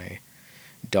interface and my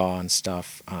DAW and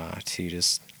stuff to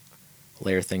just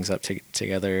layer things up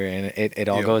together, and it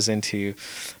all goes into.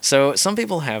 So some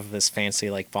people have this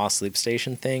fancy like Boss Loop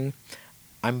Station thing.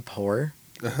 I'm poor,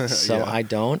 so I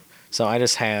don't. So I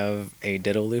just have a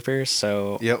Ditto looper.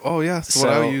 So yep. Oh yeah, that's what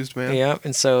I used, man. Yep.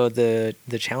 And so the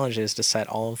challenge is to set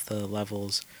all of the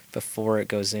levels before it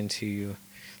goes into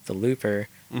the looper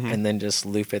and then just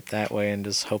loop it that way and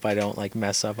just hope I don't like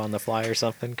mess up on the fly or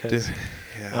something. Cause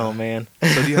Yeah. oh man,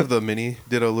 So do you have the mini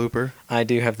Ditto looper? I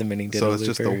do have the mini Ditto So it's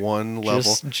looper. just the one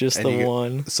level. Just and the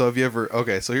one. So have you ever?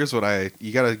 Okay, so here's what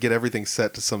you got to get everything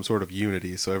set to some sort of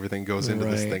unity, so everything goes into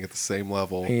this Right. thing at the same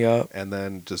level. Yep. And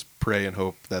then just pray and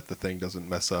hope that the thing doesn't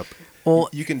mess up. Well,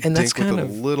 You can and that's dink with kind it of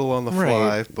a little on the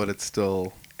right. fly, but it's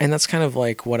still. And that's kind of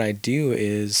like what I do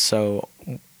is, so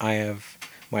I have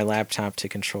my laptop to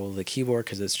control the keyboard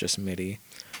because it's just MIDI.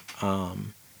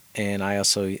 And I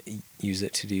also use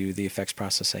it to do the effects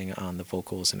processing on the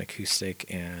vocals and acoustic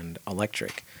and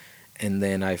electric. And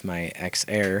then I have my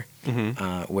X-Air,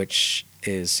 which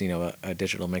is, a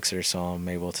digital mixer. So I'm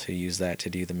able to use that to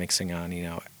do the mixing on,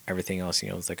 everything else, the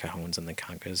cajones and the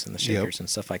congas and the shakers and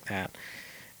stuff like that.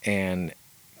 And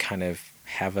kind of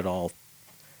have it all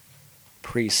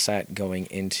preset going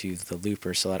into the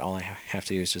looper so that all I have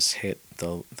to do is just hit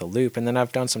the loop. And then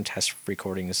I've done some test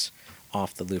recordings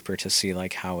off the looper to see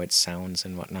like how it sounds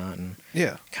and whatnot, and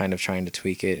kind of trying to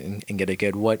tweak it and get a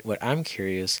good what I'm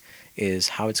curious is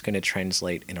how it's going to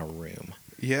translate in a room,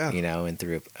 and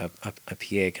through a PA,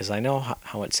 because I know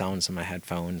how it sounds in my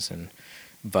headphones,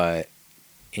 but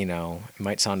it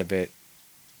might sound a bit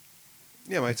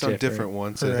it might sound different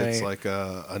once it hits Right.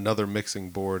 like another mixing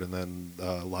board and then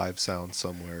live sound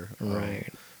somewhere. Right.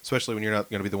 Especially when you're not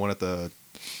going to be the one at the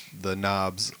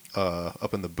knobs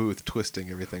up in the booth twisting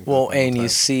everything. Well, for the and time. you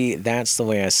see, that's the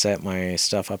way I set my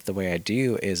stuff up the way I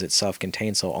do is it's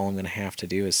self-contained, so all I'm going to have to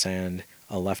do is send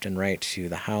a left and right to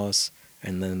the house,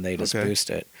 and then they just Okay. boost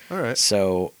it. All right.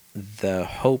 So the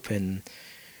hope and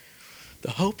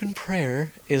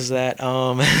prayer is that,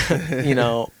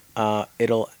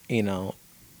 it'll,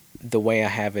 the way I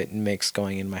have it mixed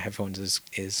going in my headphones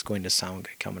is going to sound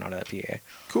good coming out of that PA.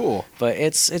 Cool. But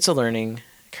it's a learning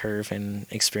curve and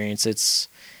experience. It's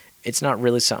not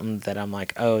really something that I'm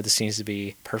like, oh, this needs to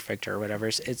be perfect or whatever.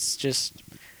 It's just,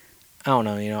 I don't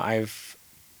know, I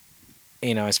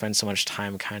spend so much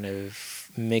time kind of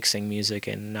mixing music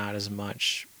and not as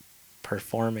much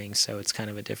performing, so it's kind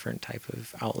of a different type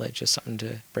of outlet, just something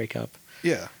to break up.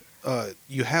 Yeah.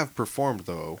 You have performed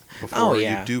though before. Oh,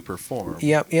 yeah. You do perform.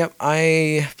 Yep.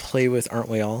 I play with Aren't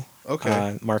We All?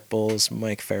 Okay. Mark Bowles,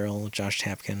 Mike Farrell, Josh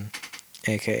Tapkin,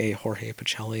 a.k.a. Jorge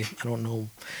Pacelli. I don't know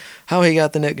how he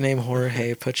got the nickname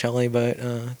Jorge Pacelli, but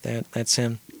that's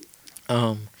him.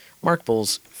 Mark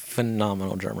Bowles,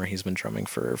 phenomenal drummer. He's been drumming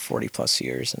for 40-plus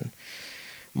years. And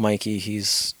Mikey,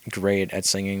 he's great at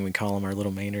singing. We call him our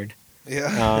little Maynard.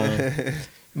 Yeah.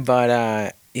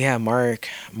 But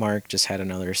Mark just had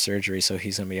another surgery, so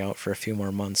he's going to be out for a few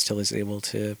more months till he's able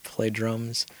to play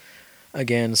drums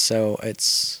again. So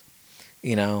it's, Do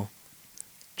you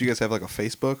guys have like a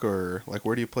Facebook or like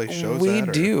where do you play shows we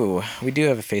at? do. We do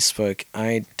have a Facebook.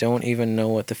 I don't even know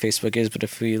what the Facebook is, but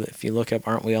if you look up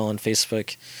Aren't We All on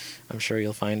Facebook, I'm sure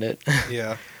you'll find it.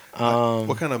 Yeah.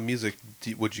 What kind of music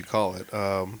would you call it?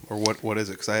 Or what is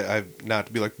it? Because I've not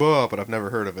to be like, but I've never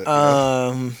heard of it.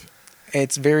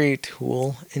 It's very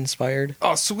Tool inspired.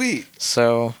 Oh, sweet.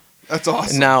 So That's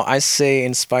awesome. now I say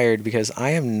inspired because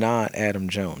I am not Adam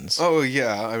Jones. Oh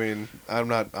yeah, I mean, I'm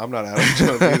not Adam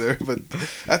Jones either, but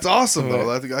that's awesome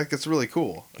though. That's really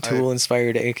cool. Tool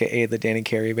inspired, aka the Danny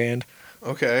Carey band.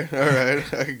 Okay, all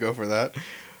right, I could go for that.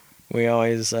 We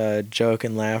always joke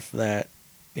and laugh that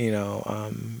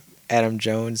Adam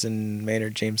Jones and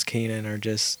Maynard James Keenan are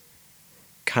just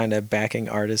kind of backing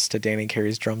artists to Danny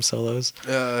Carey's drum solos.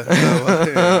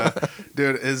 Yeah.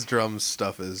 Dude, his drum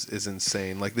stuff is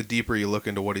insane. Like the deeper you look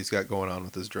into what he's got going on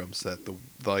with his drum set,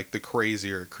 the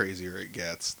crazier it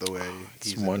gets. The way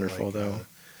It's he's wonderful, into, though.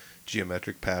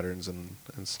 Geometric patterns and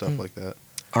stuff like that.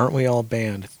 Aren't We All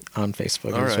Band on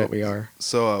Facebook All is right. what we are.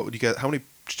 So, do you guys? How many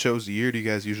shows a year do you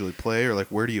guys usually play, or like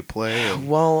where do you play? And...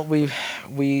 Well, we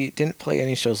didn't play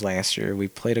any shows last year. We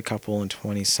played a couple in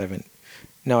 2017.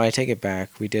 No, I take it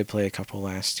back. We did play a couple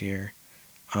last year.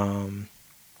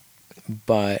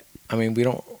 But, I mean, we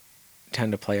don't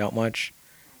tend to play out much.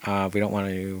 We don't want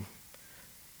to,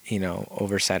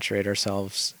 oversaturate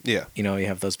ourselves. Yeah. You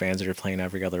have those bands that are playing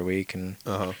every other week. And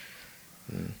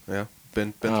Yeah.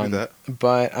 Been through that.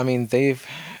 But, I mean,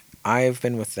 I've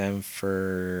been with them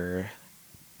for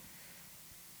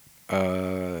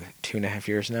 2.5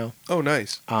 years now. Oh,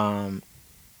 nice.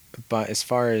 But as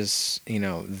far as,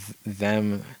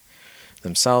 them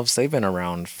themselves, they've been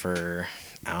around for,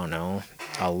 I don't know,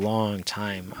 a long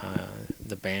time.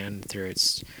 The band, through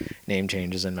its name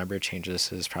changes and member changes,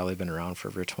 has probably been around for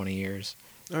over 20 years.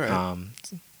 All right.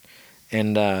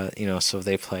 So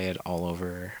they play it all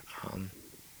over,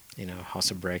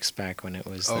 House of Bricks back when it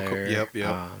was Oh, there. cool.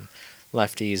 Yep.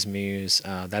 Lefties, Muse.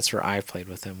 That's where I played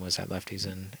with them, was at Lefties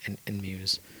and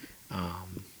Muse.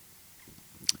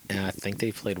 And I think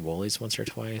they played Woolies once or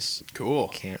twice. Cool.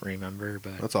 Can't remember,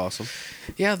 but That's awesome.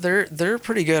 yeah, they're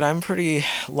pretty good. I'm pretty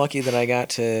lucky that I got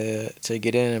to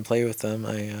get in and play with them.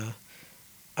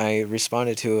 I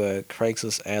responded to a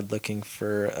Craigslist ad looking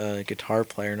for a guitar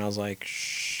player, and I was like,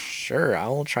 sure,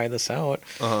 I'll try this out.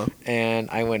 Uh-huh. And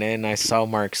I went in, and I saw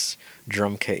Mark's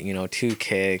drum kit, 2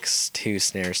 kicks, 2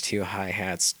 snares, 2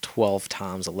 hi-hats, 12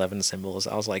 toms, 11 cymbals.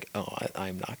 I was like, oh,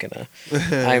 I'm not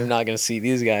gonna see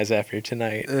these guys after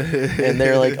tonight. And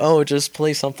they're like, oh, just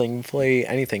play something, play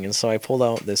anything. And so I pulled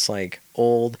out this like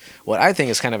old, what I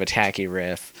think is kind of a tacky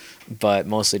riff, but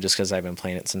mostly just because I've been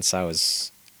playing it since I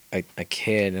was a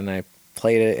kid, and I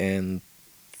played it, and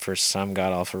for some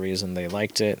god-awful reason they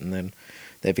liked it, and then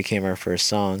that became our first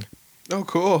song. Oh,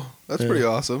 cool. That's pretty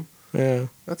awesome. Yeah.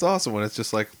 That's awesome when it's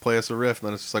just like, play us a riff, and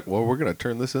then it's just like, well, we're going to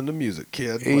turn this into music,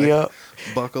 kid. Yep.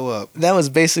 Buckle up. That was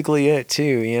basically it,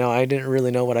 too. I didn't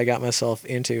really know what I got myself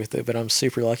into with it, but I'm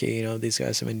super lucky. These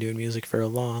guys have been doing music for a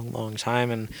long, long time,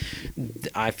 and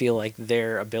I feel like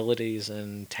their abilities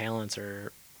and talents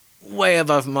are way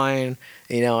above mine,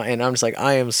 and I'm just like,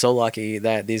 I am so lucky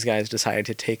that these guys decided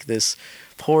to take this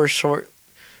poor, short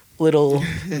little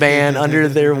band under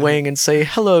their wing and say,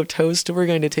 hello, Toast, we're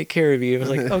going to take care of you. I was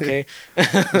like, okay.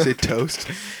 You say Toast?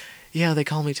 Yeah, they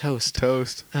call me Toast.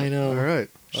 Toast. I know. All right.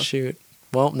 Shoot.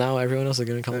 Well, now everyone else is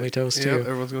going to call me Toast, too. Yeah,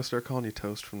 everyone's going to start calling you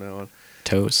Toast from now on.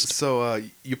 Toast. So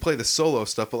you play the solo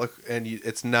stuff, but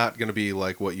it's not going to be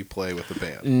like what you play with the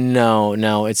band.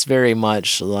 No, it's very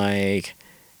much like,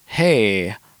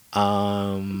 hey,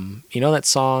 that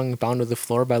song Bound to the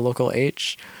Floor by Local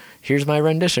H? Here's my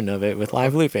rendition of it with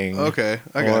live looping. Okay,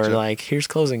 I got you. Or like, here's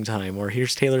Closing Time, or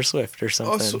here's Taylor Swift, or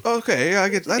something. Oh, okay, yeah, I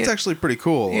get that's actually pretty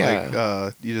cool. Yeah.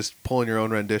 Like, you just pulling your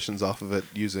own renditions off of it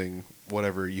using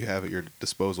whatever you have at your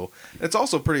disposal. It's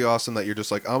also pretty awesome that you're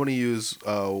just like, I'm going to use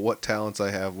what talents I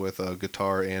have with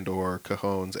guitar and or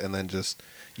cajones, and then just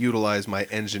utilize my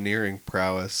engineering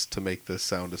prowess to make this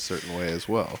sound a certain way as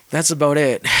well. That's about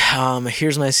it.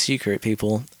 Here's my secret,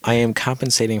 people. I am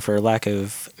compensating for a lack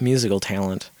of musical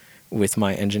talent with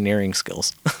my engineering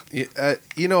skills.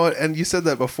 And you said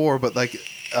that before, but like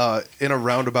in a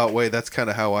roundabout way, that's kind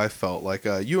of how I felt. Like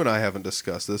you and I haven't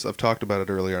discussed this. I've talked about it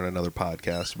earlier on another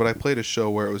podcast, but I played a show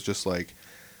where it was just like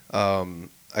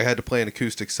I had to play an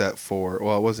acoustic set for,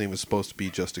 well, it wasn't even supposed to be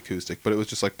just acoustic, but it was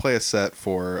just like play a set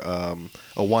for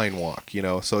a wine walk,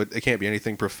 so it can't be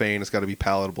anything profane. It's got to be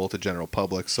palatable to general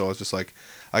public. So I was just like,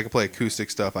 I can play acoustic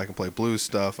stuff, I can play blues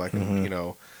stuff, I can,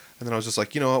 and then I was just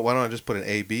like, you know what, why don't I just put an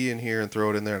A-B in here and throw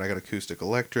it in there, and I got acoustic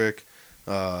electric.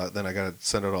 Then I got to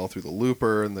send it all through the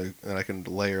looper, and I can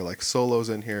layer like solos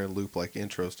in here and loop like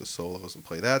intros to solos and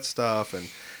play that stuff.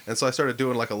 And so I started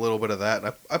doing like a little bit of that,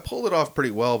 and I pulled it off pretty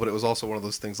well, but it was also one of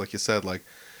those things, like you said, like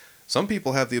some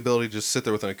people have the ability to just sit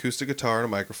there with an acoustic guitar and a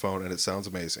microphone, and it sounds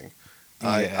amazing.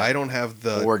 Yeah. I don't have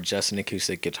the... Or just an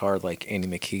acoustic guitar like Andy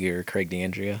McKee or Craig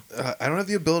D'Andrea. I don't have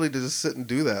the ability to just sit and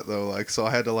do that, though. Like, so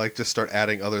I had to like just start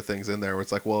adding other things in there where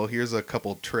it's like, well, here's a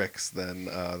couple tricks then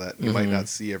that you might not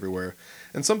see everywhere.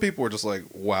 And some people were just like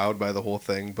wowed by the whole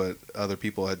thing, but other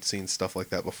people had seen stuff like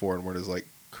that before and were just like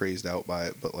crazed out by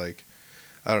it. But like,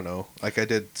 I don't know. Like I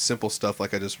did simple stuff.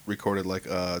 Like I just recorded like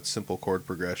a simple chord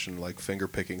progression, like finger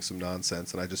picking some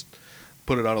nonsense, and I just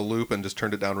put it on a loop and just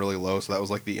turned it down really low. So that was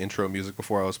like the intro music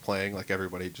before I was playing. Like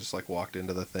everybody just like walked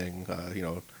into the thing,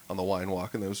 on the wine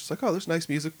walk, and it was just like, oh, there's nice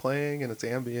music playing and it's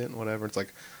ambient and whatever. It's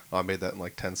like, oh, I made that in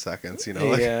like 10 seconds,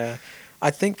 Like, yeah.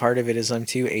 I think part of it is I'm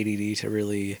too ADD to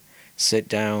really sit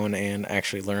down and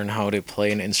actually learn how to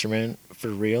play an instrument for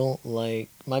real. Like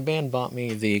my band bought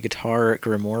me the Guitar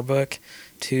Grimoire book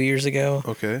 2 years ago.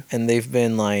 Okay. And they've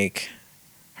been like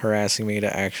harassing me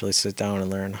to actually sit down and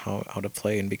learn how to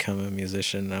play and become a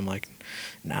musician. And I'm like,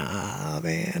 nah,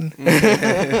 man.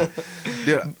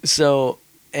 Yeah. So,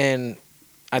 and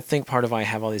I think part of why I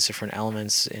have all these different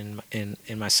elements in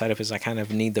my setup is I kind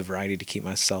of need the variety to keep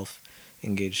myself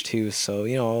engaged too. So,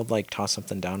 I'll like toss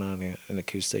something down on an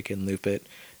acoustic and loop it,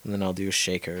 and then I'll do a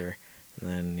shaker, and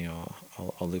then,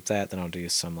 I'll loop that, then I'll do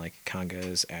some like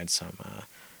congas, add some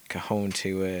cajon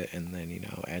to it, and then,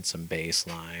 add some bass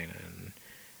line and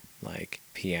like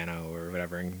piano or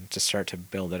whatever, and just start to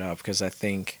build it up, because I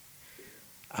think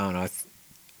I'm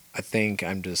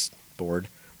just bored.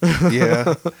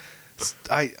 Yeah.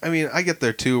 I mean, I get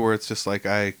there too, where it's just like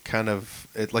I kind of,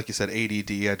 like you said,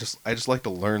 ADD. I just like to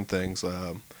learn things.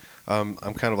 I'm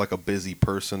kind of like a busy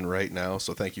person right now,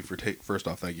 so thank you for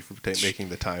making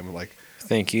the time. Like,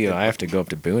 thank you. I have to go up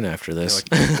to Boone after this.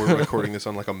 Like we're recording this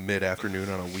on like a mid-afternoon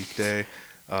on a weekday.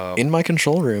 In my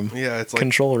control room. Yeah, it's like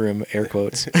Control room, air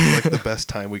quotes. it's like the best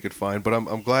time we could find. But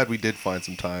I'm glad we did find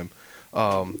some time.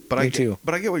 But Me too.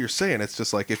 But I get what you're saying. It's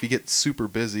just like if you get super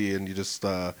busy and you just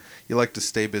you like to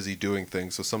stay busy doing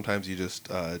things. So sometimes you just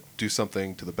do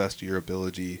something to the best of your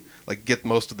ability, like get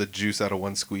most of the juice out of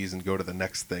one squeeze and go to the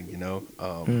next thing. You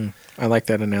know. I like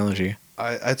that analogy.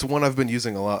 It's one I've been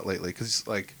using a lot lately because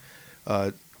like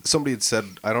somebody had said,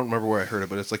 I don't remember where I heard it,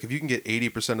 but it's like if you can get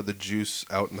 80% of the juice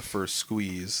out in the first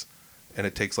squeeze and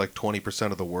it takes like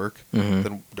 20% of the work,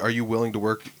 then are you willing to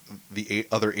work the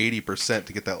other 80%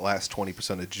 to get that last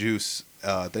 20% of juice?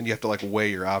 Then you have to like weigh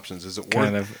your options. Is it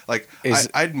worth like is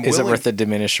it worth the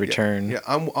diminished return?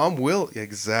 Yeah,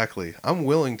 exactly. I'm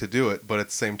willing to do it, but at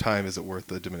the same time, is it worth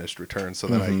the diminished return? So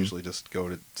then I usually just go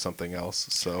to something else.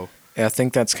 So yeah, I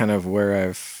think that's kind of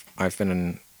where I've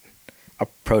been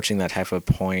approaching that type of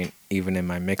point, even in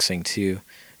my mixing too.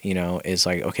 You know, is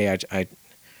like, okay,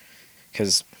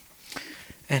 because.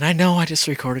 And I know I just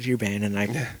recorded your band, and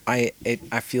I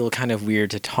feel kind of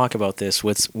weird to talk about this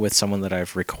with someone that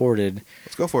I've recorded.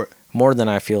 Let's go for it. More than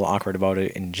I feel awkward about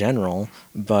it in general,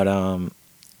 but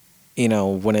you know,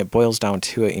 when it boils down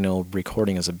to it, you know,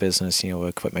 recording is a business. You know,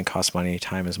 equipment costs money,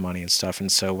 time is money, and stuff.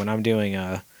 And so when I'm doing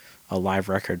a live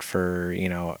record for, you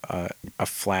know, a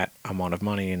flat amount of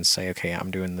money, and say, okay,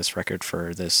 I'm doing this record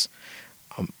for this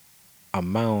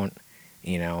amount.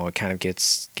 You know, it kind of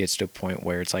gets to a point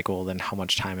where it's like, well, then how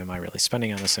much time am I really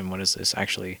spending on this, and what is this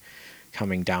actually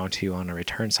coming down to on a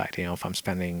return side? You know, if I'm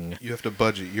spending... You have to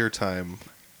budget your time.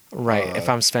 Right. If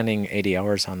I'm spending 80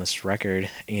 hours on this record,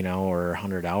 you know, or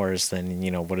 100 hours, then, you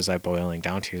know, what is that boiling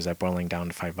down to? Is that boiling down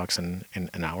to $5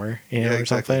 an hour, you know, or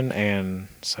exactly. something? And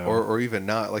so... Or even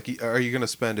not. Like, are you going to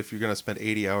spend, if you're going to spend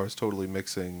 80 hours totally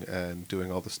mixing and doing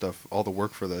all the stuff, all the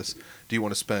work for this, do you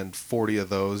want to spend 40 of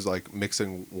those, like,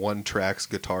 mixing one track's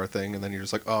guitar thing, and then you're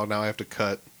just like, oh, now I have to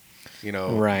cut, you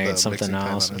know, right, the something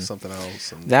else. Something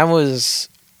else. And that was...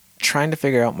 Trying to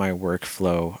figure out my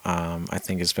workflow, I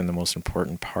think, has been the most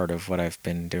important part of what I've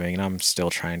been doing, and I'm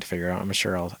still trying to figure out. I'm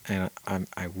sure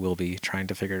I will be trying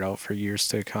to figure it out for years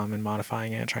to come, and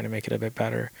modifying it, trying to make it a bit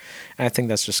better. And I think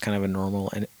that's just kind of a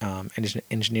normal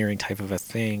engineering type of a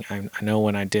thing. I know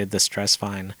when I did the Stress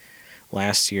Fine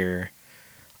last year,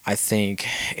 I think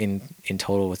in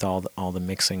total with all the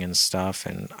mixing and stuff,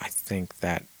 and I think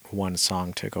that one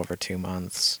song took over 2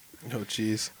 months. Oh,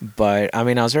 jeez. But, I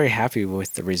mean, I was very happy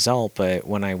with the result, but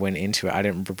when I went into it, I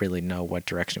didn't really know what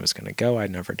direction it was going to go. I'd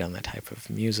never done that type of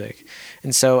music.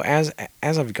 And so as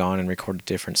I've gone and recorded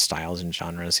different styles and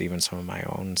genres, even some of my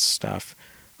own stuff,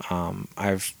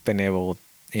 I've been able,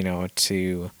 you know,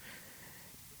 to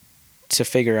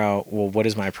figure out, well, what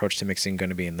is my approach to mixing going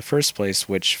to be in the first place,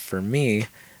 which for me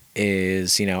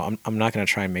is, you know, I'm not going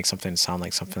to try and make something sound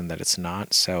like something that it's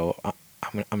not. So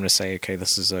I'm going to say, okay,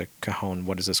 this is a cajon.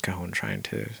 What is this cajon trying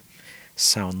to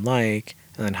sound like?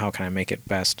 And then how can I make it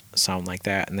best sound like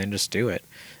that? And then just do it,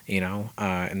 you know?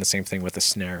 And the same thing with a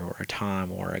snare or a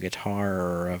tom or a guitar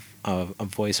or a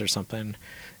voice or something,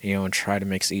 you know, and try to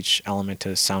mix each element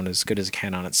to sound as good as it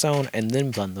can on its own, and then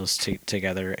blend those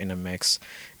together in a mix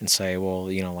and say,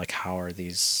 well, you know, like, how are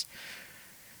these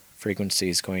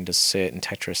frequencies going to sit and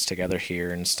Tetris together here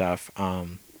and stuff?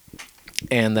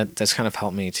 And that's kind of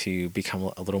helped me to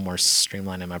become a little more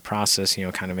streamlined in my process, you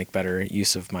know, kind of make better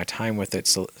use of my time with it.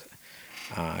 So,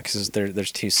 because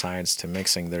there's two sides to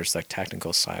mixing. There's the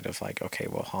technical side of like, okay,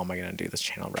 well, how am I going to do this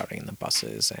channel routing in the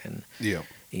buses, and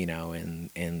you know,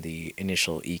 and the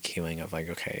initial EQing of like,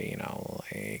 okay, you know,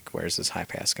 like, where's this high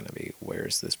pass going to be?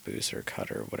 Where's this boost or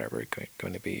cut or whatever it's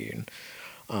going to be?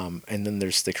 And then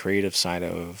there's the creative side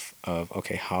of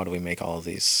okay, how do we make all of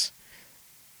these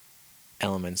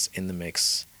elements in the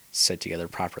mix set together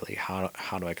properly?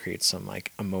 How do I create some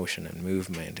like emotion and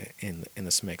movement in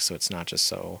this mix, so it's not just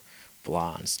so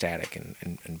blah and static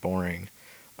and boring?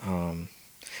 I'm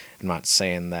not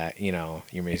saying that, you know,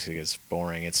 your music is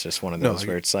boring. It's just one of those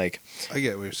where it's like, I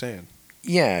get what you're saying.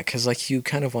 Yeah, because like you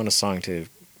kind of want a song to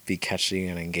be catchy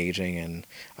and engaging, and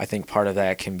I think part of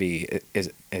that can be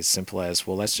as simple as,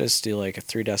 well, let's just do like a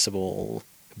 3 decibel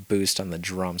boost on the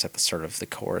drums at the start of the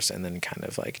chorus, and then kind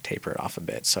of like taper it off a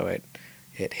bit so it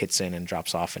hits in and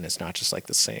drops off, and it's not just like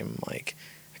the same, like,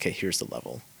 okay, here's the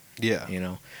level. Yeah. You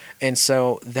know? And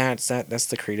so that's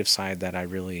the creative side that I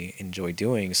really enjoy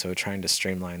doing. So trying to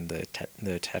streamline the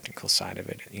technical side of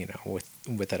it, you know,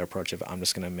 with that approach of, I'm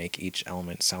just going to make each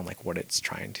element sound like what it's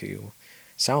trying to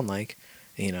sound like,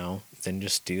 you know, then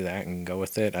just do that and go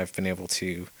with it. I've been able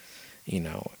to, you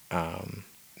know,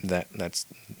 that's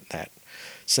that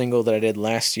single that I did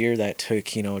last year that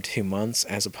took, you know, 2 months,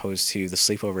 as opposed to the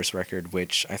Sleepovers record,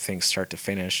 which I think start to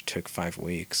finish took 5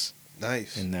 weeks.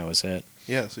 Nice. and that was it.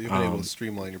 Yeah, so you've been able to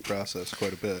streamline your process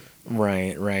quite a bit.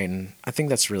 Right, and I think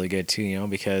that's really good too,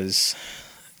 because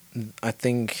I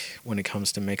think when it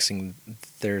comes to mixing,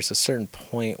 there's a certain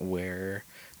point where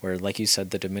like you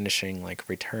said, the diminishing like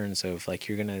returns of like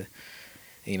you're gonna,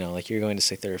 like you're going to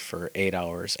sit there for 8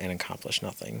 hours and accomplish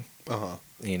nothing.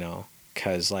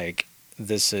 Because like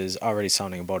this is already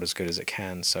sounding about as good as it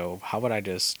can. So how about I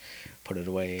just put it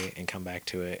away and come back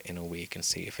to it in a week and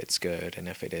see if it's good, and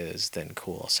if it is, then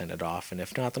cool, I'll send it off, and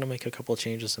if not, then I'll make a couple of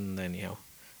changes, and then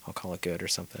I'll call it good or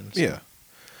something. So. Yeah.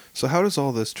 So how does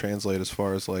all this translate as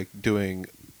far as like doing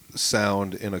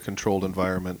sound in a controlled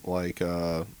environment, like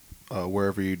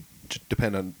wherever you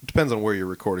depends on where you're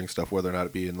recording stuff, whether or not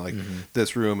it be in like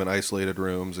this room and isolated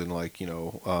rooms, and like you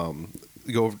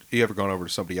ever gone over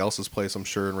to somebody else's place, I'm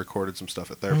sure, and recorded some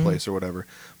stuff at their place or whatever.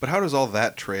 But how does all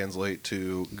that translate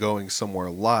to going somewhere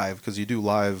live? Because you do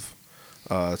live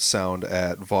sound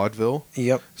at Vaudeville.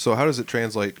 Yep. So how does it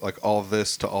translate like all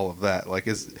this to all of that? Like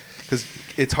because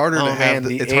it's harder to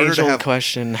have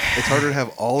question. It's harder to have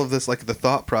all of this, like the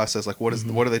thought process, like what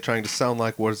are they trying to sound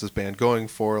like? What is this band going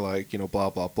for? Like, blah, blah,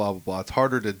 blah, blah, blah. It's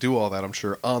harder to do all that, I'm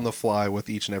sure, on the fly with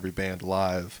each and every band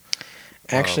live.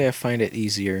 Actually, I find it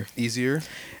easier. Easier?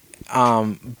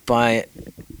 But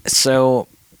so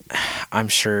I'm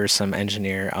sure some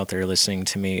engineer out there listening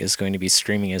to me is going to be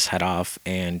screaming his head off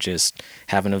and just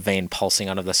having a vein pulsing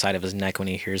out of the side of his neck when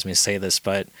he hears me say this,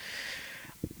 but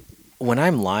when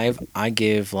I'm live, I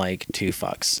give like 2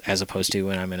 fucks, as opposed to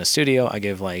when I'm in a studio, I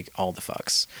give like all the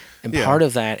fucks. And part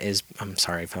of that is, I'm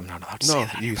sorry if I'm not allowed to say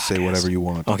that. No, you say whatever you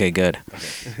want. Okay, good.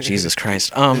 Okay. Jesus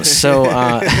Christ.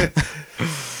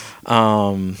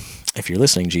 If you're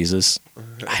listening, Jesus,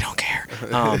 I don't care.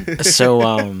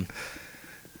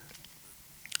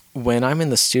 When I'm in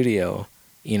the studio,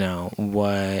 in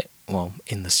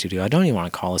the studio, I don't even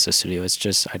want to call this a studio. It's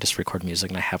just, I just record music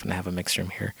and I happen to have a mix room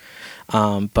here.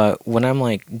 But when I'm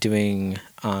like doing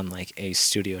on like a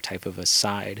studio type of a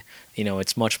side,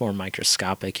 it's much more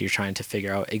microscopic. You're trying to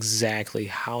figure out exactly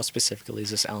how specifically is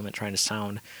this element trying to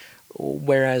sound.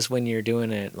 Whereas when you're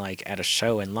doing it like at a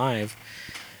show and live,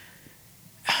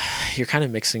 you're kind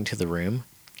of mixing to the room.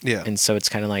 Yeah. And so it's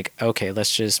kind of like, okay,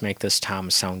 let's just make this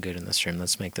tom sound good in this room.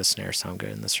 Let's make the snare sound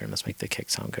good in this room. Let's make the kick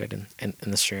sound good in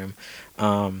this room.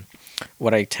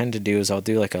 What I tend to do is I'll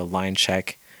do like a line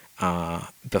check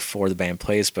before the band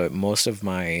plays, but most of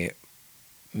my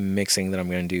mixing that I'm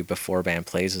going to do before band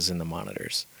plays is in the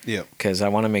monitors. Yeah. Because I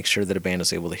want to make sure that a band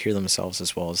is able to hear themselves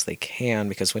as well as they can,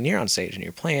 because when you're on stage and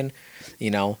you're playing,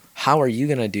 how are you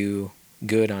going to do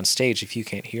good on stage if you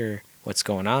can't hear what's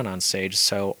going on stage?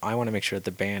 So I want to make sure that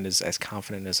the band is as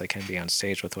confident as they can be on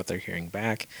stage with what they're hearing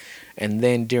back. And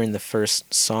then during the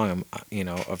first song,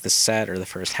 of the set, or the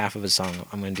first half of a song,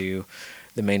 I'm going to do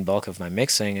the main bulk of my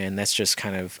mixing, and that's just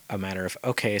kind of a matter of,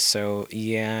 okay, so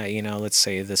let's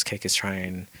say this kick is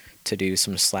trying to do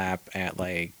some slap at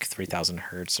like 3,000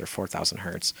 hertz or 4,000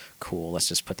 hertz. Cool, let's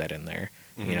just put that in there,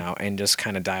 and just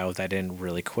kind of dial that in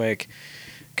really quick.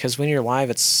 Because when you're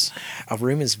live, a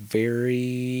room is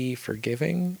very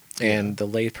forgiving, and the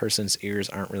lay person's ears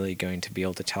aren't really going to be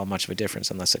able to tell much of a difference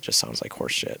unless it just sounds like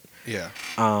horse shit. Yeah.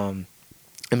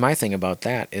 And my thing about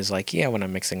that is like, when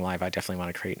I'm mixing live, I definitely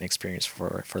want to create an experience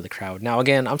for the crowd. Now,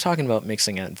 again, I'm talking about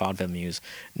mixing at Vaudeville Muse,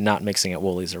 not mixing at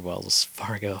Woolies or Wells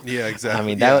Fargo. Yeah, exactly. I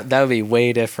mean, that would be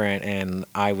way different, and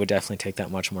I would definitely take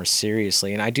that much more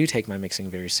seriously. And I do take my mixing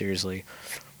very seriously.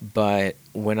 But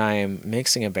when I am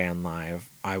mixing a band live,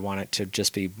 I want it to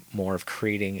just be more of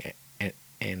creating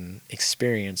an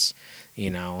experience,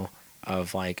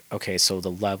 of like, okay, so the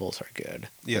levels are good.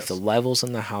 Yes. If the levels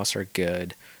in the house are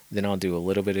good, then I'll do a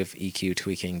little bit of EQ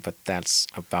tweaking, but that's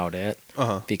about it.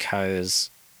 Because,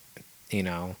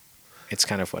 it's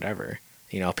kind of whatever.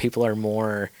 People are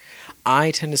more...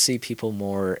 I tend to see people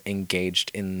more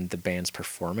engaged in the band's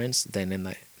performance than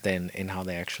in how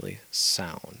they actually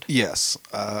sound. Yes,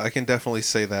 I can definitely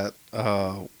say that.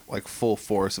 Like full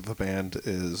force if the band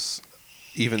is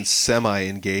even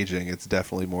semi-engaging, it's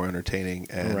definitely more entertaining.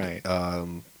 And right.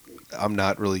 I'm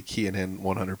not really keying in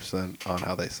 100% on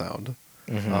how they sound.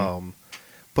 Mm-hmm.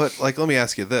 But like, let me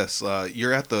ask you this: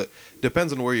 you're at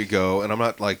depends on where you go, and I'm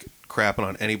not like crapping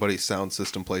on anybody's sound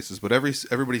system places, but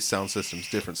everybody's sound system's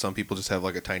different. Some people just have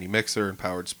like a tiny mixer and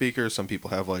powered speakers. Some people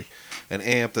have like an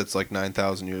amp that's like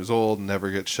 9,000 years old and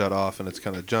never gets shut off, and it's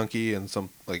kind of junky. And some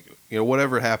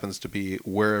whatever it happens to be,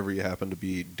 wherever you happen to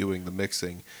be doing the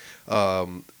mixing.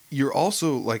 you're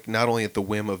also like not only at the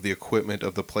whim of the equipment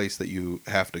of the place that you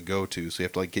have to go to, so you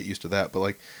have to like get used to that, but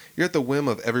like you're at the whim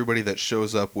of everybody that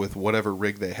shows up with whatever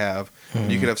rig they have.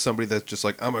 And you could have somebody that's just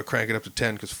like, I'm gonna crank it up to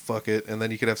 10 because fuck it, and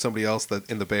then you could have somebody else that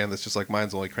in the band that's just like,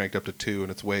 mine's only cranked up to 2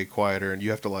 and it's way quieter, and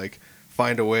you have to like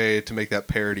find a way to make that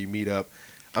parity meet up.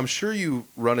 I'm sure you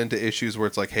run into issues where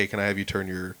it's like, hey, can I have you turn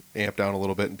your amp down a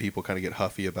little bit, and people kind of get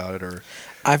huffy about it, or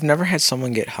I've never had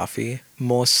someone get huffy,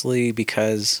 mostly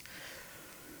because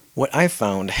what I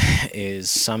found is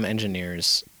some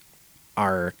engineers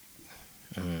are.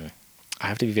 I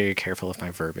have to be very careful with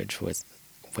my verbiage with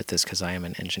this because I am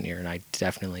an engineer and I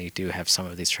definitely do have some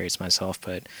of these traits myself.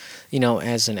 But, you know,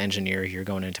 as an engineer, you're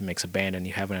going in to mix a band and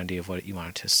you have an idea of what you want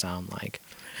it to sound like.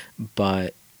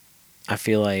 But I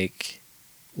feel like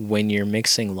when you're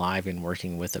mixing live and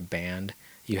working with a band,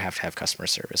 you have to have customer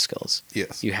service skills.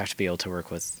 yes, You have to be able to work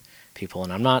with people.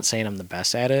 And I'm not saying I'm the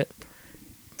best at it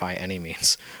by any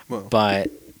means. well,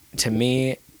 But to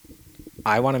me,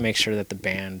 I want to make sure that the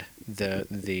band,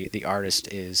 the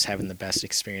artist is having the best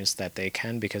experience that they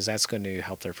can, because that's going to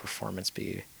help their performance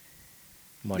be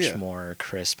much Yeah. more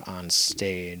crisp on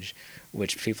stage,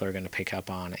 which people are going to pick up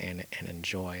on and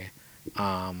enjoy.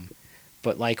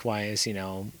 But likewise, you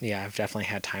know, yeah, I've definitely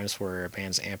had times where a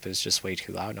band's amp is just way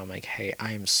too loud, and I'm like, hey,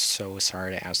 I am so sorry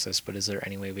to ask this, but is there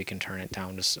any way we can turn it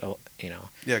down just, you know,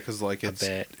 yeah, because like a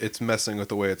bit? it's messing with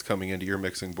the way it's coming into your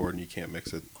mixing board, and you can't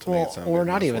mix it to make it sound Or good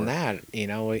not enough even for it. that, you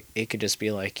know, it could just be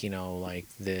like, you know, like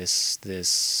this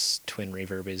twin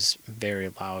reverb is very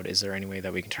loud. Is there any way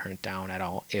that we can turn it down at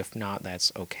all? If not,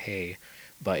 that's okay,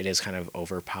 but it is kind of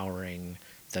overpowering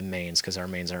the mains because our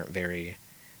mains aren't very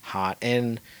hot.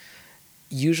 And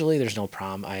usually there's no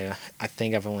problem. I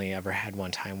think I've only ever had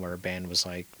one time where a band was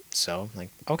like, so, like,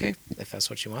 okay, if that's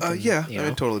what you want, then, Yeah, you I mean, know.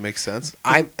 it totally makes sense.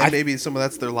 I- And maybe some of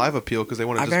that's their live appeal because they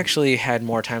want to I've just actually had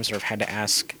more times where I've had to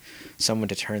ask someone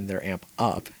to turn their amp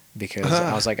up because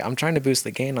I was like, I'm trying to boost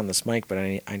the gain on this mic, but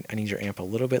I need your amp a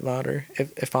little bit louder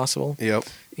if possible, Yep,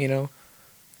 you know?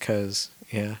 Because,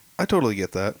 yeah. I totally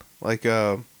get that. Like,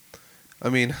 I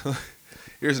mean,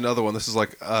 here's another one. This is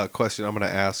like a question I'm going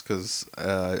to ask because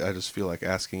I just feel like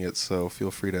asking it, so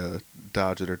feel free to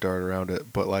dodge it or dart around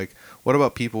it. But, like, what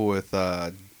about people with,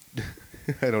 I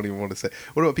don't even want to say,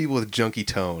 what about people with junky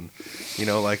tone? You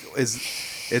know, like,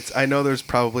 I know there's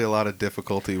probably a lot of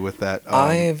difficulty with that.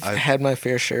 I've had my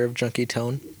fair share of junky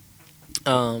tone.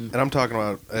 And I'm talking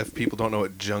about, if people don't know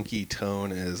what junky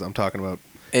tone is, I'm talking about,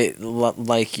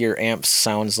 Like your amp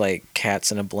sounds like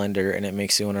cats in a blender, and it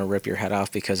makes you want to rip your head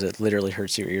off because it literally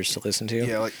hurts your ears to listen to.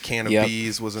 yeah, like Can of Yep.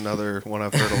 Bees was another one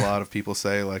I've heard a lot of people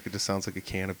say, like, it just sounds like a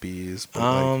can of bees. But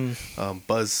like,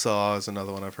 Buzzsaw is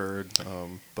another one I've heard.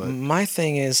 But My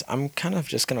thing is, I'm kind of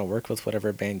just gonna work with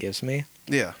whatever band gives me.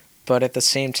 yeah, But at the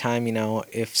same time, you know,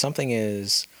 if something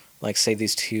is like, say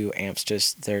these two amps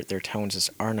just their tones just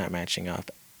are not matching up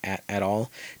at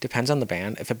all, depends on the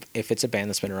band. If it's a band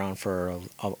that's been around for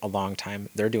a long time,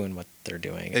 they're doing what they're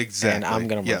doing. exactly. And I'm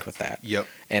gonna work Yeah. with that. Yep.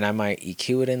 And I might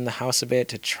EQ it in the house a bit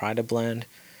to try to blend.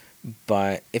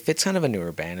 But if it's kind of a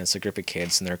newer band, it's a group of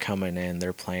kids and they're coming in,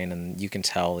 they're playing, and you can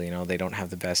tell, you know, they don't have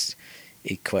the best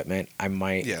equipment, I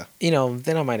might, Yeah. you know,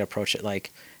 then I might approach it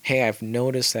like, hey, I've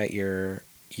noticed that your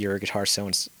guitar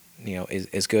sounds, you know,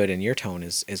 is good and your tone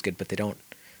is good, but they don't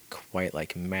quite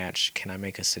like match. Can I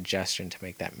make a suggestion to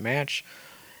make that match?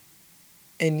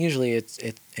 And usually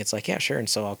it's like, yeah, sure. And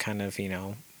so I'll kind of, you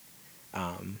know,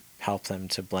 help them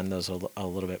to blend those a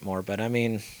little bit more. But I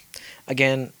mean,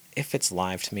 again, if it's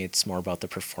live, to me, it's more about the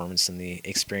performance and the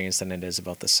experience than it is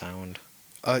about the sound.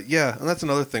 Yeah, and that's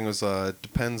another thing was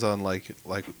depends on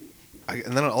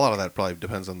and then a lot of that probably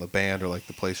depends on the band or like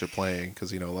the place you're playing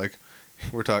because you know like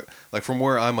we're talking like from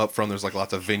where I'm up from, there's like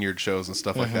lots of vineyard shows and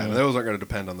stuff like that, and those aren't going to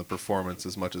depend on the performance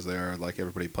as much as they are like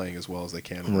everybody playing as well as they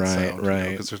can. Right.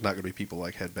 Because there's not going to be people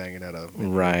like headbanging at a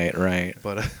Right.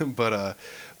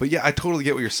 But yeah, I totally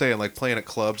get what you're saying. Like playing at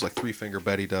clubs, like Three Finger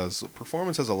Betty does.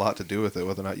 Performance has a lot to do with it,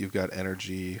 whether or not you've got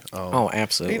energy. Oh, You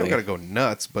absolutely. don't got to go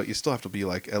nuts, but you still have to be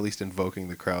like at least invoking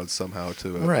the crowd somehow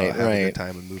to have a Right. good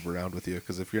time and move around with you.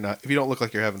 Because if you don't look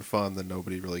like you're having fun, then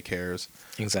nobody really cares.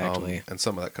 Exactly. And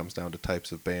some of that comes down to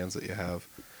types of bands that you have.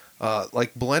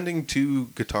 Like blending two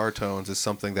guitar tones is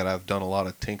something that I've done a lot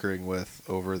of tinkering with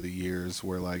over the years.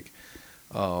 Where like,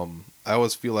 I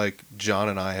always feel like John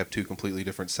and I have two completely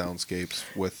different soundscapes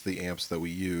with the amps that we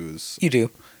use, You do,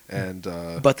 and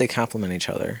but they complement each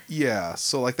other. yeah,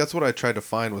 so like that's what I tried to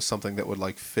find was something that would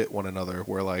like fit one another.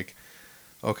 Where like,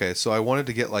 okay, so I wanted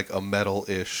to get like a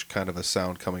metal-ish kind of a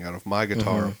sound coming out of my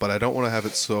guitar, but I don't want to have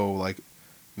it so like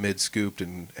mid-scooped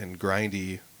and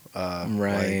grindy,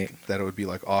 Right. like, that it would be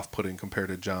like off-putting compared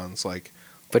to John's like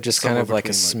But just kind somewhere of like a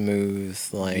between, smooth,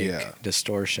 like, Yeah.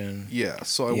 distortion. Yeah,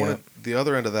 so I Yeah. wanted the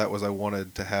other end of that was I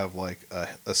wanted to have like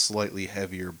a slightly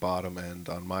heavier bottom end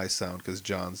on my sound because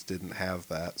John's didn't have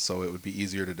that, so it would be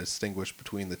easier to distinguish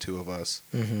between the two of us.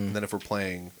 And then if we're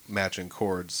playing matching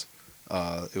chords,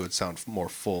 it would sound more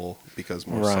full because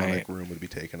more sonic Right. room would be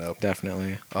taken up.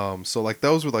 Definitely. So like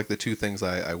those were like the two things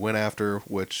I went after,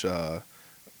 which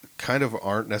kind of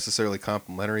aren't necessarily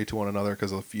complementary to one another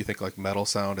because if you think like metal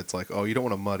sound, it's like, oh, you don't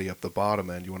want to muddy up the bottom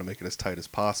end, you want to make it as tight as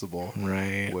possible.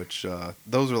 Right. Which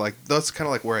those are like, that's kind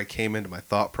of like where I came into my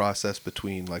thought process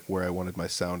between like where I wanted my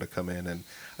sound to come in. And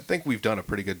I think we've done a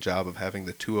pretty good job of having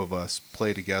the two of us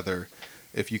play together.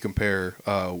 If you compare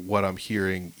what I'm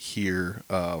hearing here,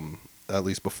 at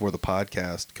least before the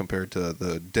podcast, compared to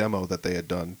the demo that they had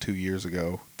done 2 years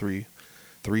ago, three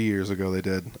years ago they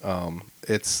did,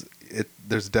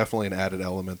 there's definitely an added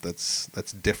element that's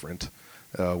different,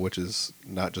 which is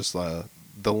not just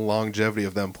the longevity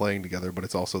of them playing together, but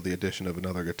it's also the addition of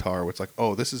another guitar, which like,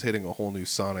 oh, this is hitting a whole new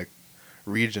sonic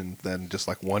region than just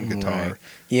like one guitar. Right.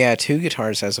 Yeah, two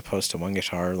guitars as opposed to one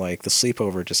guitar. Like the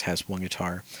Sleepover just has one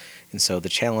guitar. And so the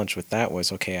challenge with that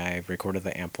was, okay, I recorded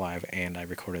the amp live and I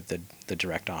recorded the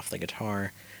direct off the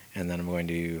guitar, and then I'm going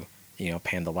to,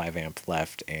 pan the live amp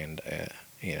left and a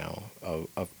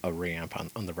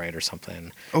reamp on the right or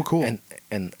something. Oh, cool.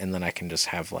 And then I can just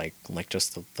have like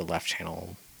just the left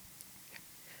channel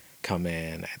come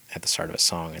in at the start of a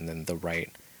song, and then the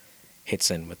right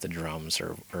hits in with the drums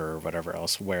or whatever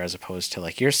else. Whereas opposed to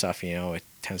like your stuff, it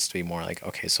tends to be more like,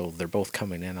 okay, so they're both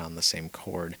coming in on the same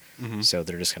chord, so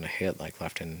they're just gonna hit like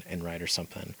left and right or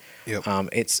something. Yep.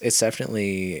 It's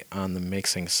definitely on the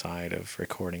mixing side of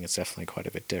recording. It's definitely quite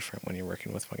a bit different when you're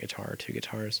working with one guitar or two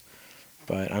guitars.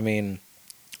 But I mean,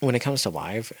 when it comes to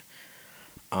live,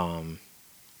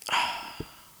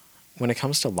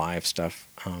 stuff,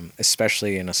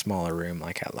 especially in a smaller room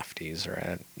like at Lefties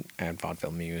or at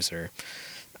Vaudeville Muse or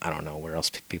I don't know where else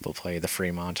people play, the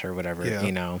Fremont or whatever,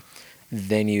 Yeah.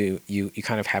 Then you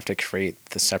kind of have to create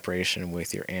the separation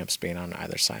with your amps being on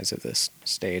either sides of this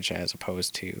stage as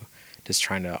opposed to just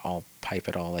trying to all pipe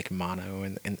it all like mono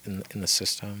in the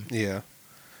system. Yeah.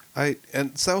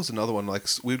 And so that was another one. Like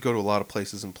we'd go to a lot of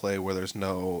places and play where there's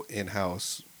no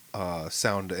in-house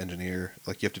sound engineer.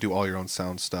 Like you have to do all your own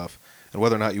sound stuff. And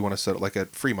whether or not you want to set it, like at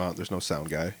Fremont, there's no sound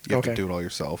guy. You have to do it all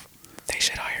yourself. They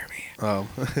should hire me.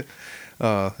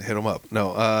 Hit them up.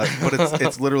 No, but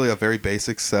it's literally a very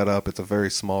basic setup. It's a very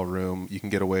small room. You can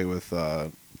get away with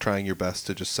trying your best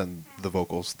to just send the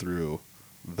vocals through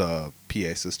the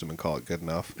PA system and call it good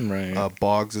enough. Right.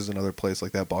 Boggs is another place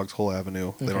like that. Boggs Whole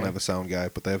Avenue. They don't have a sound guy,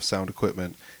 but they have sound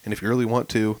equipment. And if you really want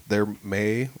to, there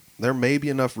may be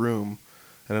enough room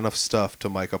and enough stuff to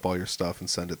mic up all your stuff and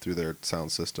send it through their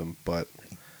sound system. But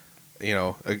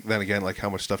then again, like how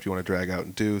much stuff do you want to drag out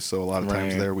and do? So a lot of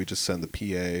times there we just send the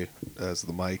PA as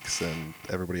the mics, and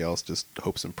everybody else just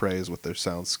hopes and prays with their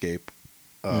soundscape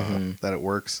that it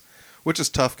works. Which is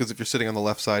tough because if you're sitting on the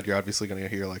left side, you're obviously going to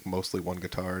hear like mostly one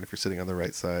guitar, and if you're sitting on the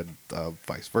right side,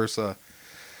 vice versa.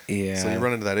 Yeah. So you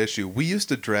run into that issue. We used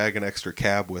to drag an extra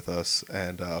cab with us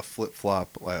and flip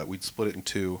flop. We'd split it in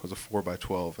two. It was a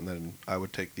 4x12, and then I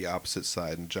would take the opposite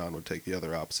side, and John would take the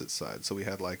other opposite side. So we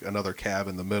had like another cab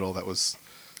in the middle that was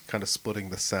kind of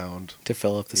splitting the sound to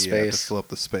fill up the space. space. To fill up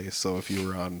the space. So if you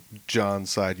were on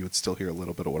John's side, you would still hear a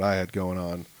little bit of what I had going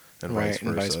on, and vice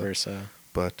versa.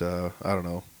 But I don't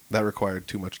know. That required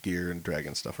too much gear and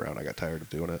dragging stuff around. I got tired of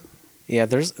doing it. Yeah,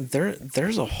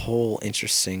 there's a whole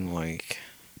interesting like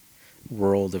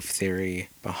world of theory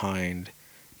behind,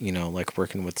 like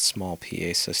working with small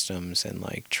PA systems and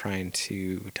like trying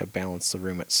to balance the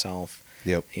room itself.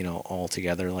 Yep. All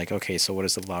together. Like, okay, so what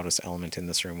is the loudest element in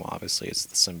this room? Well, obviously it's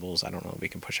the cymbals. I don't know. We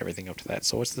can push everything up to that.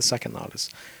 So what's the second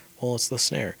loudest? Well, it's the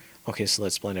snare. Okay, so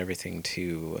let's blend everything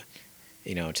to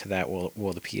that.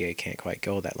 Well, the PA can't quite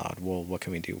go that loud. Well, what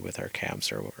can we do with our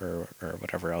cabs or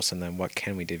whatever else? And then what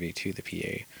can we do to the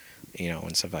PA,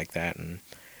 and stuff like that, and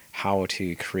how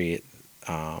to create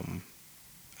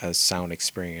a sound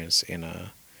experience in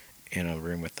a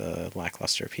room with a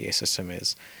lackluster PA system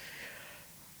is.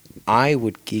 I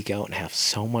would geek out and have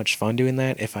so much fun doing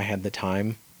that if I had the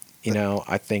time.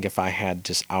 I think if I had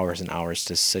just hours and hours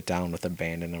to sit down with a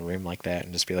band in a room like that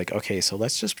and just be like, okay, so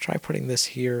let's just try putting this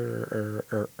here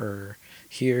or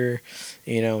here,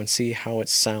 and see how it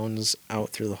sounds out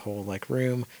through the whole like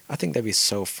room. I think that'd be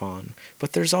so fun.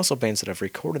 But there's also bands that have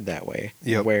recorded that way,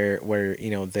 yep. where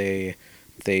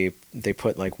they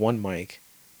put like one mic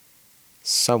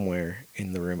somewhere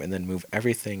in the room and then move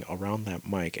everything around that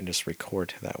mic and just record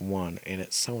to that one, and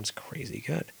it sounds crazy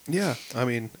good. Yeah, I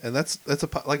mean, and that's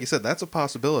like you said, that's a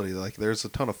possibility. Like, there's a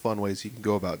ton of fun ways you can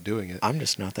go about doing it. I'm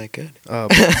just not that good.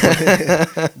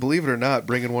 Believe it or not,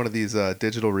 bringing one of these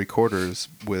digital recorders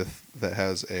that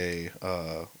has a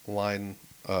line,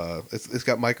 it's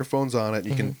got microphones on it.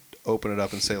 You can open it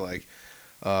up and say like,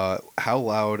 how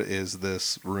loud is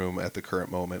this room at the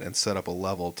current moment, and set up a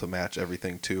level to match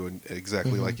everything to, and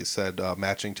exactly like you said,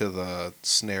 matching to the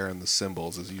snare and the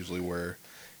cymbals is usually where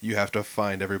you have to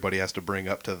find, everybody has to bring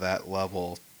up to that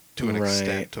level to an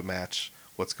extent to match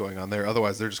what's going on there.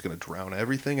 Otherwise, they're just going to drown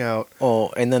everything out. Oh,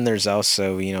 and then there's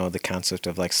also, the concept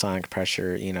of like sonic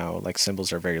pressure, like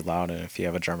cymbals are very loud. And if you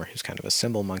have a drummer who's kind of a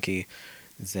cymbal monkey,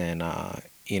 then,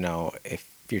 if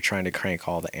you're trying to crank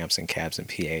all the amps and cabs and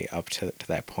PA up to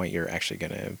that point, you're actually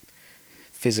going to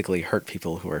physically hurt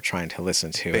people who are trying to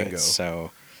listen to Bingo. it.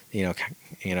 So,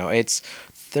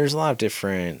 there's a lot of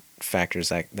different factors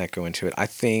that go into it. I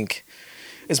think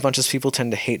as much as people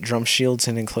tend to hate drum shields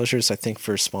and enclosures, I think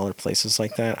for smaller places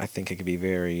like that, I think it could be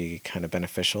very kind of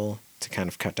beneficial to kind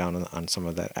of cut down on some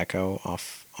of that echo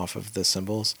off of the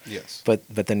cymbals. Yes. But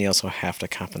then you also have to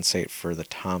compensate for the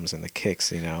toms and the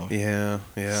kicks, Yeah.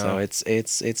 So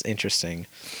it's interesting.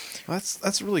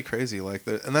 That's really crazy. Like,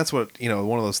 and that's what,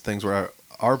 one of those things where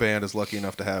our band is lucky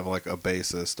enough to have like a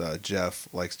bassist. Jeff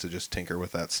likes to just tinker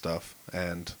with that stuff,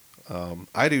 and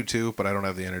I do too, but I don't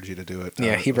have the energy to do it.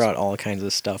 Yeah, he brought all kinds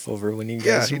of stuff over when you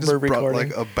Yeah, guys he were just brought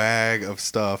recording. like a bag of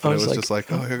stuff, and I it was was like,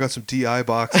 just like, oh, I got some DI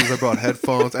boxes, I brought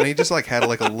headphones, and he just like had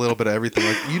like a little bit of everything.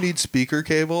 Like, you need speaker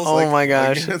cables. Oh my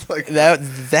gosh, it's like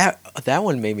that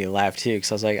one made me laugh too,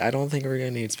 because I was like, I don't think we're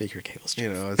gonna need speaker cables.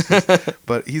 it's just,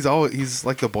 but he's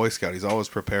like the Boy Scout. He's always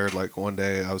prepared. Like, one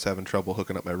day I was having trouble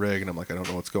hooking up my rig, and I'm like, I don't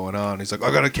know what's going on. He's like,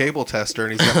 I got a cable tester,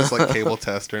 and he's got this like cable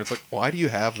tester, and it's like, why do you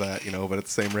have that? But at the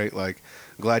same rate, like,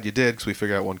 I'm glad you did, because we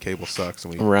figured out one cable sucks,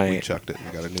 and we chucked it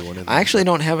and got a new one in there. I actually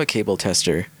don't have a cable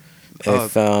tester.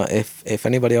 If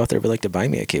anybody out there would like to buy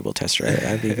me a cable tester,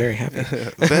 I'd be very happy.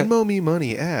 Venmo me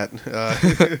money at.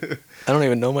 I don't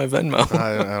even know my Venmo.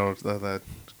 I don't. That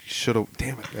should have.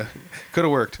 Damn it. Could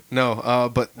have worked. No.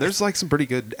 But there's like some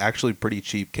actually pretty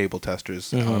cheap cable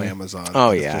testers on Amazon.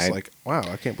 Oh, it's yeah, just like, wow,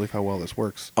 I can't believe how well this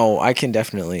works. Oh, I can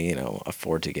definitely,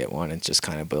 afford to get one. It just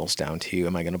kind of boils down to,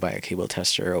 am I going to buy a cable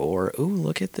tester, or, ooh,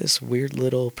 look at this weird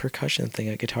little percussion thing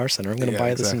at Guitar Center. I'm going to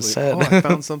buy this instead. Oh, I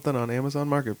found something on Amazon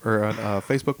Market or on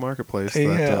Facebook Marketplace.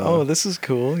 That, this is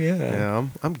cool. Yeah. Yeah,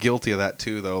 I'm guilty of that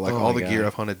too, though. Like, all the gear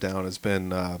I've hunted down has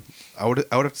been, I would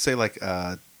have to say like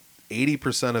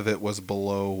 80% of it was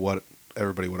below what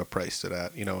everybody would have priced it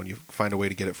at, and you find a way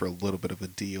to get it for a little bit of a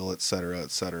deal, et cetera,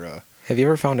 et cetera. Have you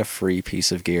ever found a free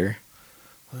piece of gear?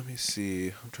 Let me see.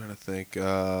 I'm trying to think.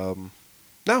 No,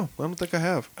 I don't think I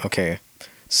have. Okay.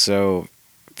 So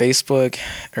Facebook,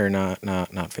 or not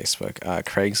Facebook,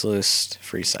 Craigslist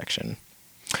free section.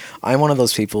 I'm one of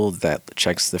those people that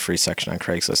checks the free section on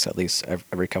Craigslist at least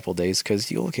every couple of days,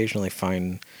 because you'll occasionally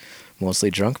find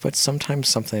mostly junk, but sometimes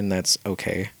something that's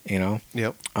okay,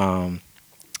 Yep.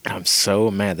 I'm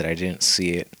so mad that I didn't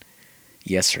see it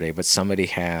yesterday, but somebody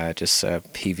had just a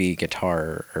PV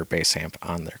guitar or bass amp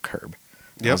on their curb.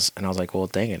 Yep. And I was like, well,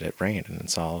 dang it, it rained, and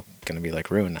it's all going to be like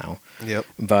ruined now. Yep.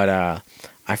 But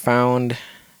I found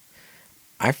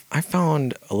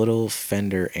a little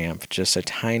Fender amp, just a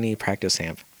tiny practice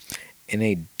amp, in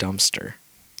a dumpster.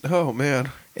 Oh,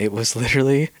 man. It was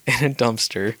literally in a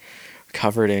dumpster,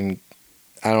 covered in,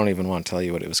 I don't even want to tell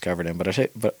you what it was covered in, but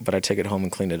I took it home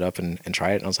and cleaned it up and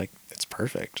tried it, and I was like, it's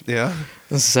perfect. Yeah.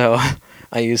 So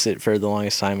I used it for the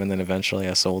longest time, and then eventually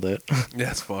I sold it.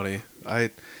 That's funny. I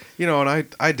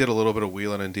did a little bit of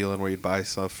wheeling and dealing where you'd buy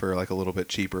stuff for like a little bit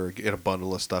cheaper, get a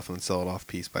bundle of stuff, and then sell it off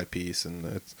piece by piece,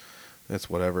 and it's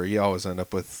whatever. You always end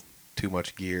up with too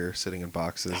much gear sitting in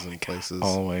boxes and places.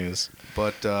 Always.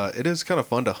 But it is kind of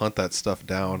fun to hunt that stuff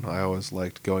down. I always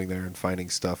liked going there and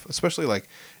finding stuff, especially like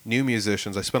new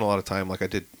musicians. I spent a lot of time, like I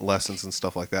did lessons and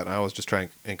stuff like that, and I always just try and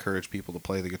encourage people to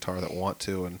play the guitar that want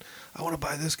to. And I want to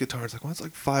buy this guitar. It's like, well, it's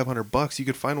like $500. You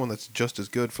could find one that's just as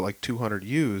good for like $200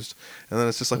 used. And then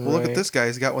it's just like, well, look at this guy.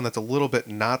 He's got one that's a little bit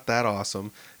not that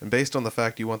awesome. And based on the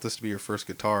fact you want this to be your first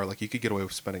guitar, like you could get away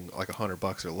with spending like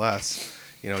 $100 or less.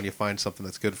 And you find something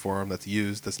that's good for them, that's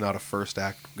used, that's not a first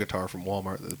act guitar from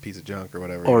Walmart, that's a piece of junk or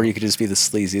whatever. Or you could just be the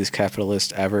sleaziest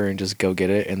capitalist ever and just go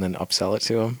get it and then upsell it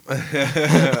to them.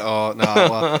 Oh,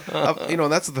 no. Well,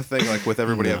 that's the thing, like with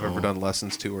everybody I've ever done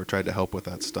lessons to or tried to help with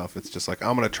that stuff, it's just like,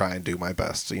 I'm going to try and do my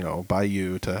best, by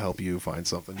you to help you find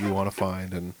something you want to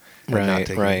find and not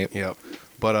take it. Right. Yep.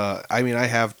 But, I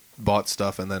have bought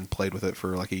stuff and then played with it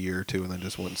for like a year or two and then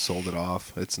just went and sold it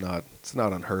off. It's not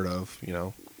unheard of, you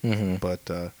know. Mm-hmm. But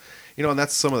you know, and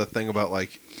that's some of the thing about,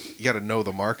 like, you got to know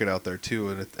the market out there too.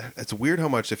 And it's weird how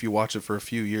much, if you watch it for a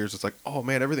few years, it's like, oh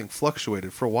man, everything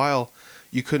fluctuated. For a while,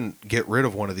 you couldn't get rid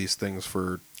of one of these things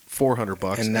for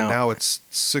 $400, and now it's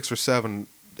 6 or 7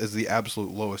 is the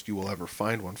absolute lowest you will ever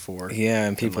find one for. Yeah,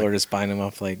 and people are just buying them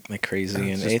up like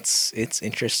crazy, and it's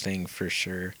interesting for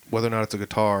sure. Whether or not it's a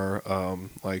guitar,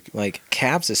 like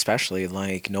cabs especially,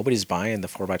 like nobody's buying the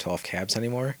 4x12 cabs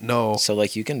anymore. No. So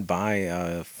like you can buy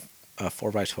a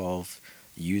 4x12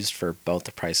 used for about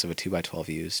the price of a 2x12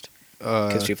 used,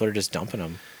 because people are just dumping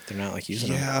them. They're not like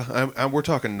using them. Yeah, we're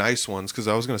talking nice ones, because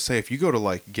I was gonna say, if you go to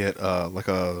like get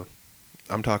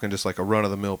I'm talking just like a run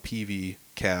of the mill PV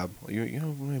cab, you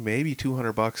know, maybe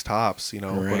 $200 tops, you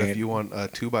know. Right. But if you want a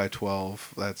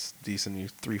 2x12, that's decent,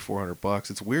 $300-400.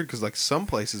 It's weird because like some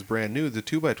places brand new, the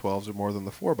 2x12s are more than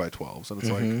the 4x12s, and it's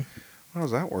like, how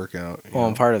does that work out? Well,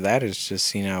 and part of that is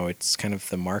just, you know, it's kind of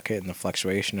the market and the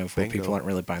fluctuation of what people aren't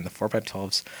really buying the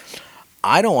 4x12s.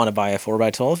 I don't want to buy a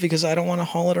 4x12 because I don't want to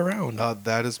haul it around.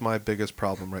 That is my biggest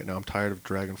problem right now. I'm tired of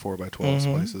dragging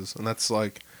 4x12s places, and that's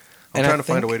like, I'm trying to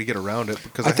find a way to get around it,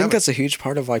 because I think that's a huge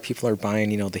part of why people are buying,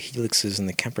 you know, the Helixes and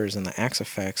the Kempers and the Axe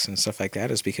Effects and stuff like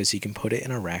that, is because you can put it in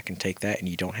a rack and take that, and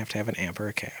you don't have to have an amp or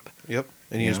a cab. Yep,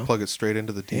 and you just plug it straight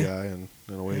into the DI, and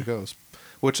away it goes.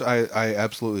 Which I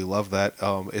absolutely love that.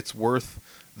 It's worth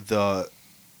the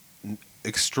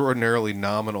extraordinarily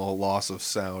nominal loss of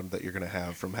sound that you're going to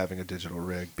have from having a digital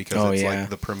rig, because it's like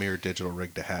the premier digital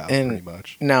rig to have, pretty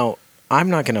much. Now, I'm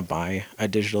not going to buy a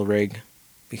digital rig,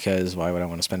 because why would I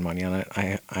want to spend money on it?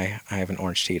 I have an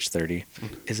Orange TH30.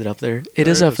 Is it up there? It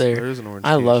is up there. There is an Orange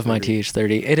I TH30. love my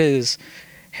TH30. It is,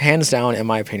 hands down, in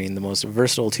my opinion, the most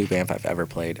versatile tube amp I've ever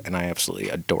played, and I absolutely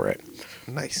adore it.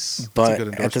 Nice. But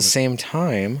at the same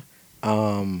time,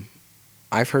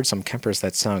 I've heard some Kempers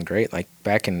that sound great. Like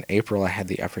back in April, I had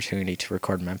the opportunity to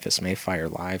record Memphis Mayfire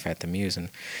live at the Muse, and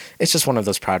it's just one of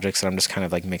those projects that I'm just kind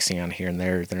of like mixing on here and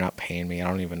there. They're not paying me. I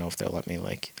don't even know if they'll let me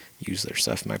like use their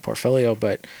stuff in my portfolio,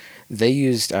 but they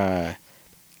used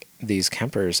these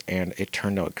Kempers, and it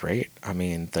turned out great. I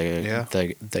mean,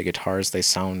 the guitars, they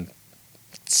sounds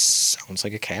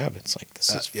like a cab. It's like,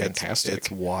 this is fantastic.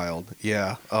 It's wild.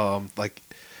 Yeah. Like,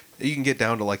 you can get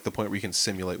down to like the point where you can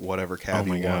simulate whatever cab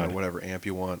you want, or whatever amp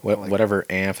you want. Whatever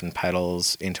amp and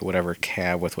pedals into whatever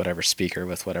cab with whatever speaker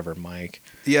with whatever mic.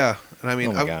 Yeah, and I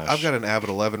mean, I've got an Avid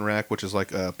 11 rack, which is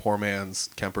like a poor man's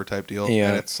Kemper type deal. Yeah.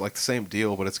 And it's like the same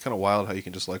deal, but it's kind of wild how you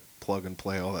can just like plug and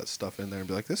play all that stuff in there and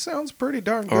be like, this sounds pretty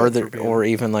darn good. Or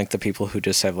even like the people who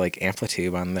just have like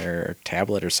Amplitude on their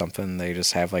tablet or something. They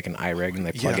just have like an iRig and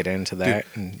they plug it into that.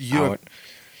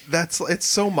 It's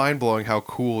so mind blowing how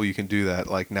cool you can do that,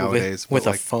 like nowadays with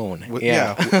a phone.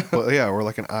 or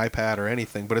like an iPad or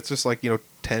anything. But it's just like,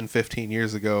 10, 15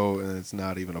 years ago, and it's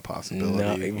not even a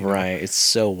possibility. Right. It's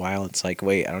so wild. It's like,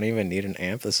 wait, I don't even need an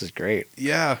amp. This is great.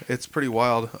 Yeah, it's pretty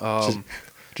wild.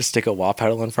 Just stick a wah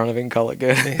pedal in front of it and call it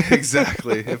good.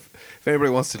 Exactly. If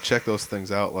anybody wants to check those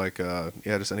things out, like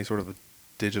just any sort of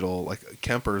digital, like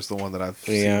Kemper's the one that I've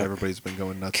seen everybody's been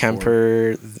going nuts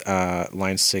Kemper,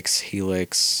 Line 6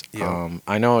 Helix. Yeah.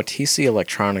 I know TC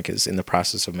Electronic is in the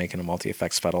process of making a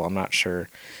multi-effects pedal. I'm not sure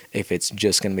if it's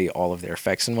just going to be all of their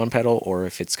effects in one pedal, or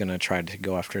if it's going to try to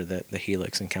go after the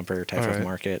Helix and Kemper type of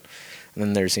market. And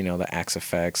then there's, the Axe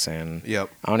Effects, and I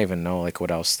don't even know like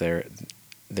what else there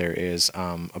is.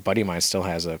 A buddy of mine still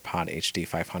has a Pod HD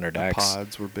 500X.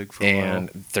 Pods were big for a while. And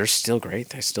they're still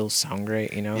great. They still sound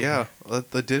great, Yeah,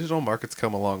 the digital market's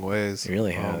come a long ways. It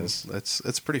really has.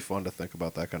 It's pretty fun to think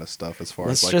about that kind of stuff as far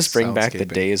Let's as like just bring back the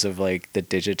days of like the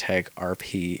Digitech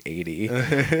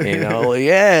RP80.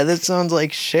 Yeah, that sounds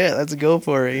like shit. Let's go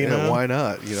for it, why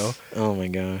not, Oh my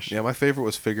gosh. Yeah, my favorite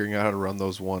was figuring out how to run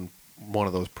one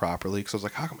of those properly, because I was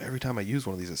like, how come every time I use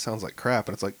one of these it sounds like crap?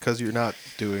 And it's like, because you're not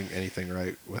doing anything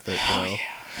right with it.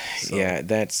 Yeah,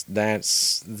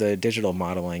 that's the digital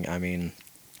modeling. I mean,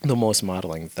 the most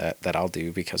modeling that I'll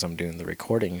do, because I'm doing the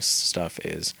recording stuff,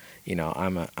 is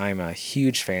I'm a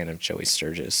huge fan of Joey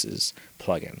Sturgis's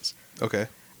plugins. Okay.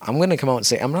 I'm gonna come out and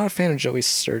say I'm not a fan of Joey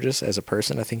Sturgis as a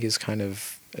person. I think he's kind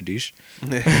of a douche.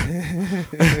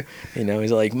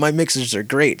 He's like, my mixes are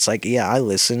great. It's like, yeah, I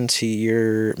listen to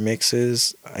your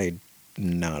mixes. I'm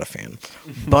not a fan.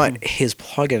 But his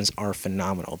plugins are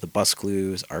phenomenal. The bus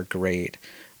glues are great.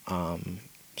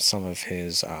 Some of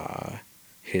his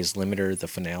limiter, the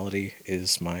Finality,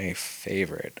 is my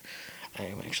favorite.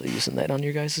 I'm actually using that on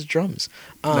your guys' drums.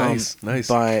 Nice.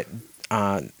 But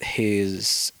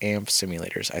his amp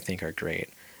simulators, I think, are great.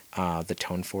 The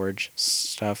Toneforge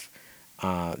stuff.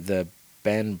 The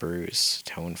Ben Bruce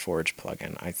Tone Forge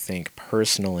plugin, I think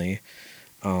personally,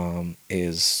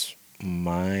 is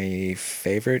my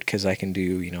favorite because I can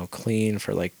do, clean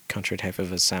for like country type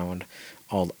of a sound,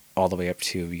 all the way up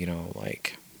to,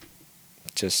 like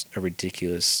just a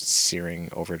ridiculous searing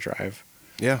overdrive.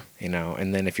 Yeah.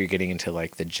 And then if you're getting into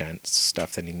like the gent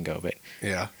stuff, then you can go a bit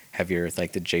heavier with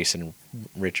like the Jason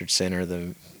Richardson or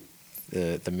the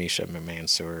Misha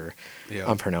Mansour. Yeah.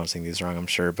 I'm pronouncing these wrong, I'm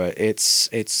sure, but it's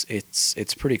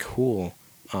pretty cool.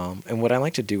 And what I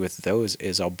like to do with those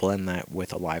is I'll blend that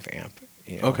with a live amp,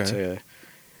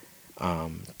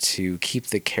 to keep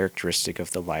the characteristic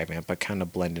of the live amp, but kind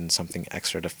of blend in something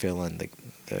extra to fill in the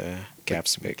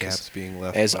gaps a bit. Gaps being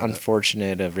left. As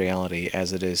unfortunate of reality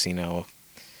as it is,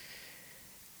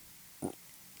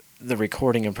 the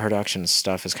recording and production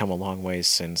stuff has come a long way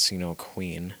since,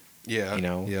 Queen. Yeah.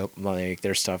 Yep. Like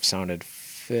their stuff sounded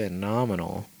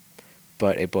phenomenal,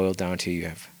 but it boiled down to you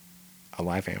have a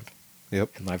live amp.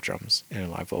 Yep. And live drums and a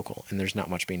live vocal, and there's not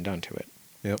much being done to it.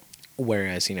 Yep.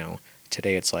 Whereas,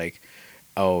 today it's like,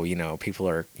 people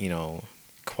are,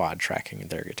 quad tracking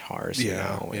their guitars,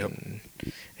 and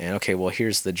okay, well,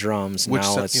 here's the drums. Which,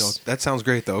 now that sounds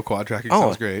great though. Quad tracking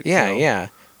sounds great. Yeah, yeah.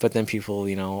 But then people,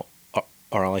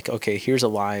 are like, okay, here's a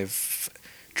live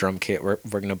drum kit. We're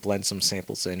going to blend some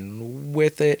samples in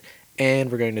with it,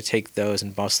 and we're going to take those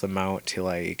and bust them out to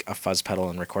like a fuzz pedal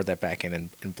and record that back in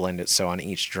and blend it. So on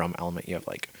each drum element, you have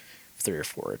like 3 or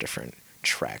 4 different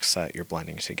tracks that you're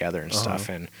blending together and stuff.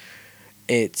 And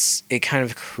it kind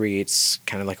of creates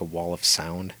kind of like a wall of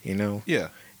sound, Yeah.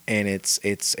 And it's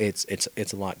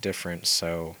a lot different.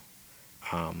 So,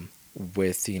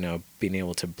 with, being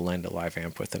able to blend a live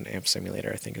amp with an amp simulator,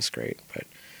 I think is great. But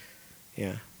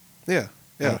yeah.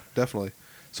 Yeah, definitely.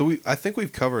 So I think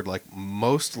we've covered like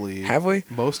mostly. Have we?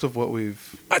 Most of what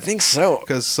we've. I think so.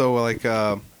 Because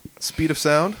Speed of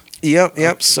Sound.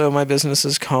 Yep. So my business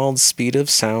is called Speed of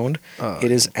Sound.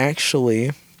 It is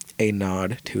actually a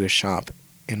nod to a shop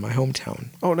in my hometown.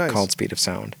 Oh, nice. Called Speed of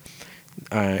Sound.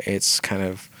 It's kind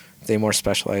of, they more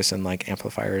specialize in like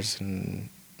amplifiers and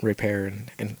repair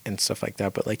and stuff like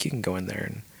that. But like you can go in there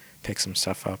and pick some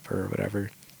stuff up or whatever.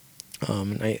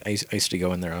 I used to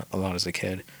go in there a lot as a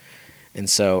kid. And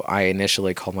so I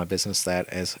initially called my business that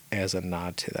as a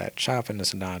nod to that shop and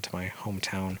as a nod to my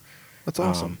hometown. That's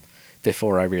awesome.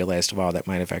 Before I realized, wow, that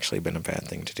might have actually been a bad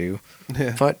thing to do.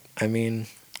 Yeah. But, I mean,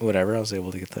 whatever. I was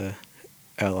able to get the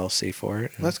LLC for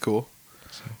it. That's cool.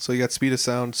 So you got Speed of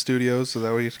Sound Studios. Is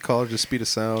that what you call it? Just Speed of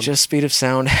Sound? Just Speed of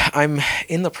Sound. I'm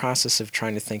in the process of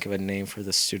trying to think of a name for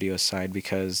the studio side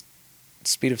because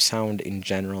Speed of Sound in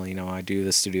general, I do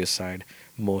the studio side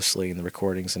mostly in the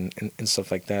recordings and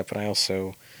stuff like that, but I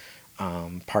also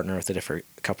partner with a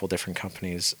couple different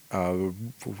companies.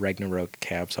 Ragnarok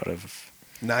cabs out of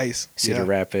Cedar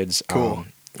Rapids. Cool.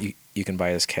 You can buy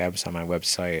his cabs on my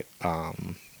website.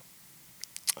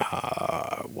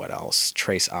 What else?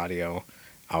 Trace Audio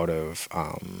out of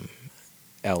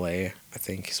LA, I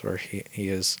think is where he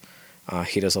is.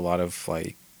 He does a lot of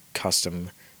like custom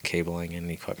cabling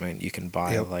and equipment. You can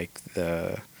buy like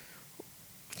the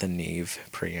Neve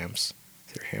preamps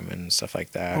through him and stuff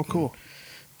like that. Oh, cool.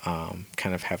 And,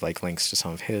 kind of have like links to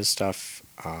some of his stuff.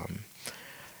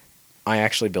 I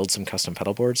actually build some custom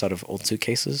pedal boards out of old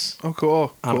suitcases. Oh,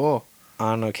 cool. Cool.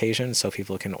 On occasion, so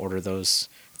people can order those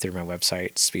through my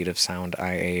website,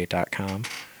 speedofsoundia.com.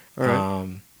 All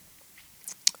right.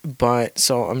 But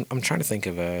so I'm trying to think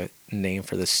of a name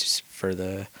for this for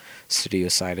the studio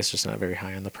side. It's just not very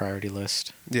high on the priority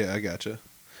list. Yeah, I gotcha.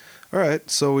 All right,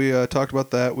 so we talked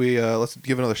about that. We let's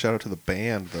give another shout out to the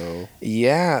band, though.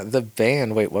 Yeah, the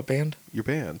band. Wait, what band? Your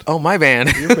band. Oh, my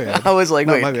band. Your band. I was like,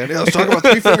 Not wait. my band. Yeah, let's talk about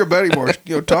Three Finger Betty more.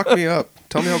 Talk me up.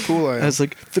 Tell me how cool I am. I was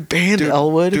like, the band,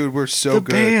 Elwood. Dude, we're so the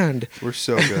good. Band. We're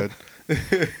so good.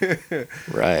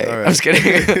 Right. All right. I was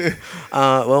kidding.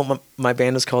 Well, my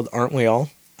band is called Aren't We All?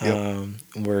 Yep.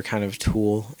 We're kind of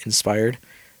Tool inspired.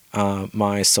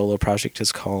 My solo project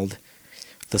is called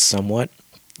The Somewhat.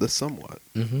 The Somewhat.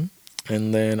 Mm-hmm.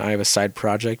 And then I have a side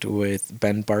project with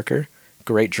Ben Barker,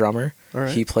 great drummer. All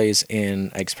right. He plays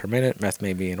in Eggs Per Minute, Meth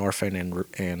May Be an Orphan,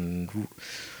 and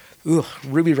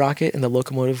Ruby Rocket and the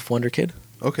Locomotive Wonder Kid.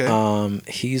 Okay.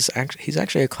 He's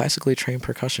actually a classically trained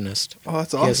percussionist. Oh,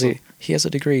 that's awesome. He has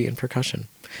a degree in percussion.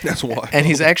 That's wild. And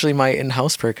he's actually my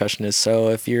in-house percussionist. So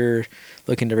if you're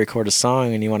looking to record a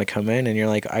song and you want to come in and you're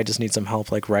like, I just need some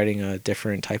help like writing a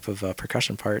different type of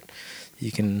percussion part,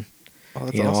 you can,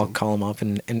 awesome. I'll call him up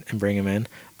and bring him in.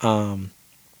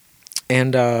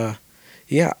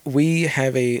 Yeah, we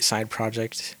have a side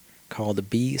project called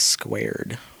B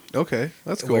Squared. Okay,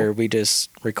 that's cool. Where we just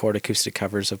record acoustic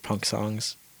covers of punk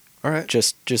songs All right.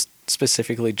 Just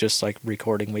specifically just like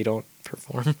recording. We don't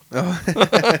perform. Oh.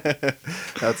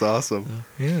 That's awesome.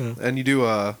 Yeah. And you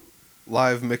do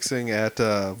live mixing at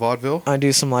Vaudeville? I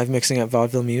do some live mixing at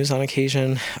Vaudeville Muse on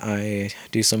occasion. I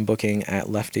do some booking at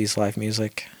Lefty's Live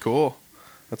Music. Cool.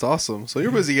 That's awesome. So you're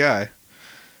a busy guy.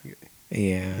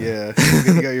 Yeah. Yeah.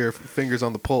 You got your fingers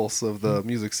on the pulse of the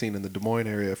music scene in the Des Moines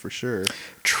area for sure.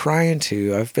 Trying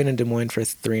to. I've been in Des Moines for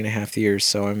 3.5 years,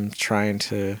 so I'm trying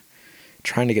to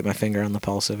get my finger on the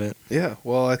pulse of it. Yeah.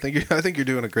 Well, I think you're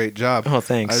doing a great job. Oh,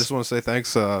 thanks. I just want to say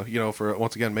thanks, for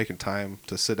once again making time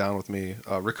to sit down with me,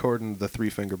 recording the Three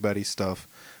Finger Betty stuff,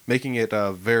 making it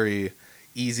a very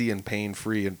easy and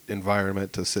pain-free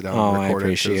environment to sit down and record. I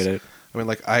appreciate it. I mean,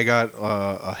 like, I got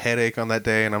a headache on that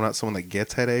day, and I'm not someone that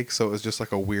gets headaches, so it was just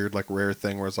like a weird, like, rare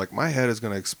thing where it's like, my head is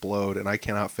going to explode, and I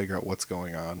cannot figure out what's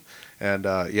going on. And,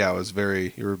 you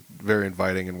were very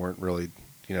inviting and weren't really,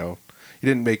 you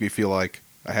didn't make me feel like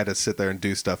I had to sit there and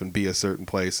do stuff and be a certain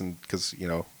place, and because,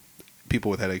 people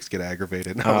with headaches get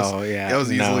aggravated. And I was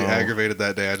easily aggravated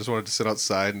that day. I just wanted to sit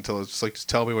outside until it was just like, just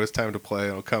tell me when it's time to play,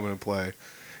 and I'll come in and play.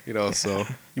 So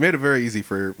you made it very easy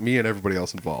for me and everybody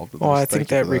else involved. Well, I think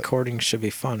that recording should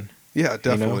be fun. Yeah,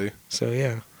 definitely. So,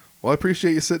 yeah. Well, I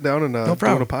appreciate you sitting down and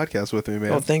doing a podcast with me, man.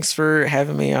 Well, thanks for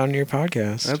having me on your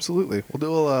podcast. Absolutely.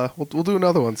 We'll do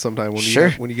another one sometime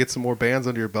when you get some more bands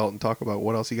under your belt and talk about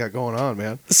what else you got going on,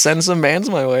 man. Send some bands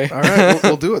my way. All right,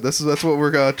 we'll do it. That's what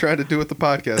we're trying to do with the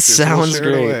podcast here. Sounds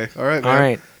great. All right, man. All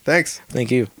right. Thanks.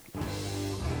 Thank you.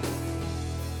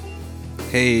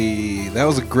 Hey, that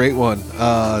was a great one.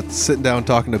 Sitting down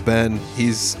talking to Ben.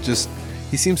 He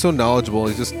seems so knowledgeable.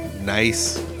 He's just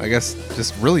nice. I guess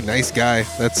just really nice guy.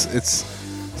 It's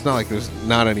not like there's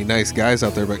not any nice guys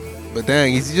out there, but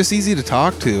dang, he's just easy to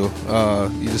talk to.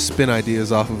 You just spin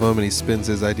ideas off of him, and he spins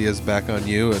his ideas back on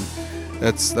you, and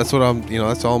that's what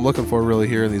that's all I'm looking for really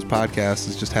here in these podcasts,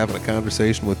 is just having a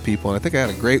conversation with people. And I think I had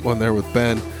a great one there with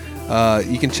Ben.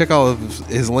 You can check all of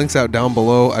his links out down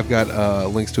below. I've got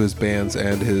links to his bands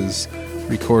and his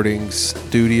recording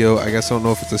studio. I guess I don't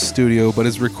know if it's a studio, but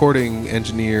his recording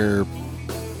engineer,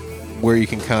 where you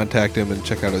can contact him and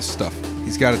check out his stuff.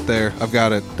 He's got it there. I've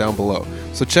got it down below.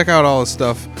 So check out all his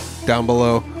stuff down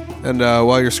below. And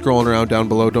while you're scrolling around down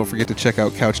below, don't forget to check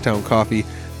out Couchtown Coffee.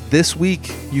 This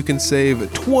week, you can save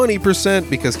 20%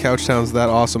 because Couchtown's that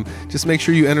awesome. Just make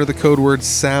sure you enter the code word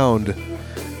SOUND.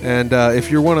 And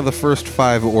if you're one of the first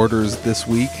 5 orders this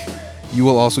week, you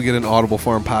will also get an Audible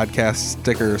Farm podcast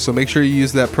sticker. So make sure you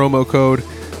use that promo code.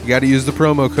 You got to use the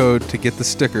promo code to get the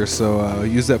sticker. So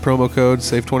use that promo code,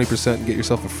 save 20%, and get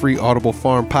yourself a free Audible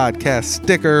Farm podcast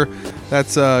sticker.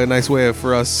 That's a nice way of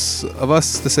us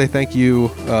to say thank you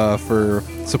for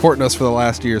supporting us for the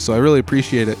last year. So I really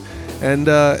appreciate it. And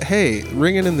hey,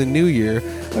 ringing in the new year,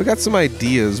 I've got some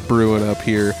ideas brewing up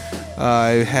here.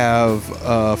 I have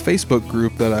a Facebook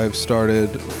group that I've started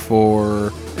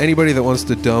for anybody that wants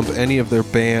to dump any of their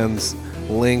bands,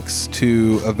 links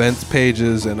to events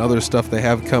pages and other stuff they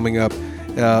have coming up.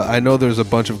 I know there's a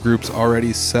bunch of groups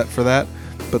already set for that,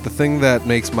 but the thing that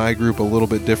makes my group a little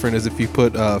bit different is if you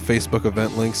put Facebook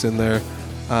event links in there,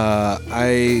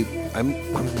 I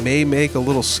may make a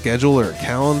little schedule or a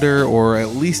calendar, or at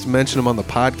least mention them on the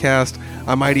podcast.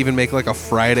 I might even make like a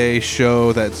Friday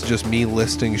show that's just me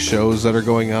listing shows that are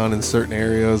going on in certain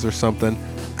areas or something.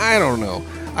 I don't know.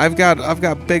 I've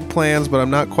got big plans, but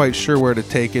I'm not quite sure where to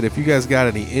take it. If you guys got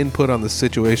any input on the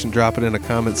situation, drop it in a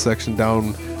comment section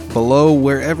down below.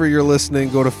 Wherever you're listening,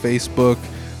 go to Facebook.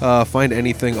 Find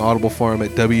anything Audible Farm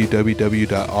at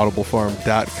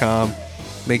www.audiblefarm.com.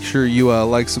 Make sure you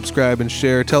like, subscribe, and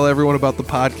share. Tell everyone about the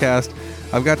podcast.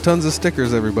 I've got tons of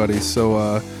stickers, everybody.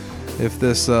 So if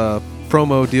this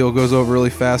promo deal goes over really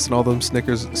fast and all them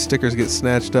stickers get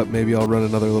snatched up, maybe I'll run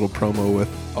another little promo with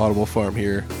Audible Farm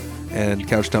here and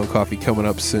Couchtown Coffee coming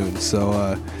up soon.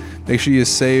 So make sure you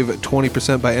save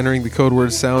 20% by entering the code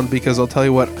word SOUND, because I'll tell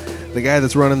you what, the guy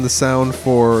that's running the sound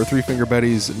for Three Finger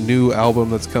Betty's new album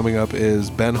that's coming up is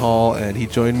Ben Hall, and he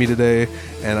joined me today,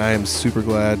 and I am super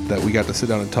glad that we got to sit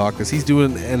down and talk, because he's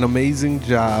doing an amazing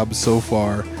job so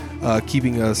far,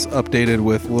 keeping us updated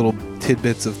with little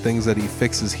tidbits of things that he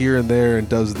fixes here and there and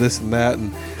does this and that,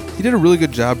 and he did a really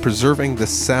good job preserving the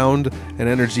sound and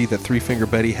energy that Three Finger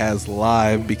Betty has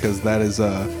live, because that is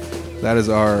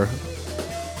our,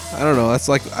 I don't know, that's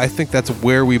like, I think that's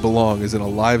where we belong, is in a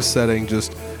live setting,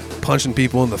 just punching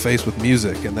people in the face with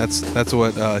music. And that's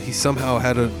what he somehow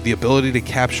had the ability to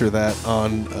capture that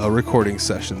on a recording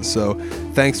session. So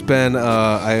thanks, Ben.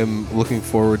 I am looking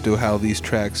forward to how these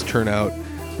tracks turn out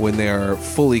when they are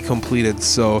fully completed.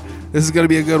 So this is going to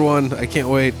be a good one. I can't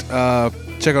wait.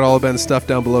 Check out all of Ben's stuff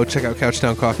down below. Check out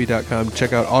couchtowncoffee.com.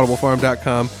 Check out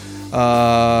audiblefarm.com.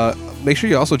 Make sure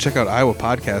you also check out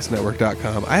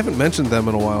iowapodcastnetwork.com. I haven't mentioned them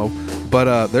in a while,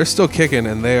 but they're still kicking,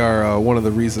 and they are one of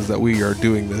the reasons that we are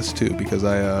doing this too, because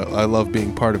I love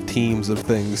being part of teams of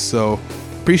things. So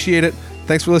appreciate it.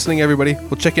 Thanks for listening, everybody.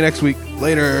 We'll check you next week.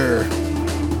 Later.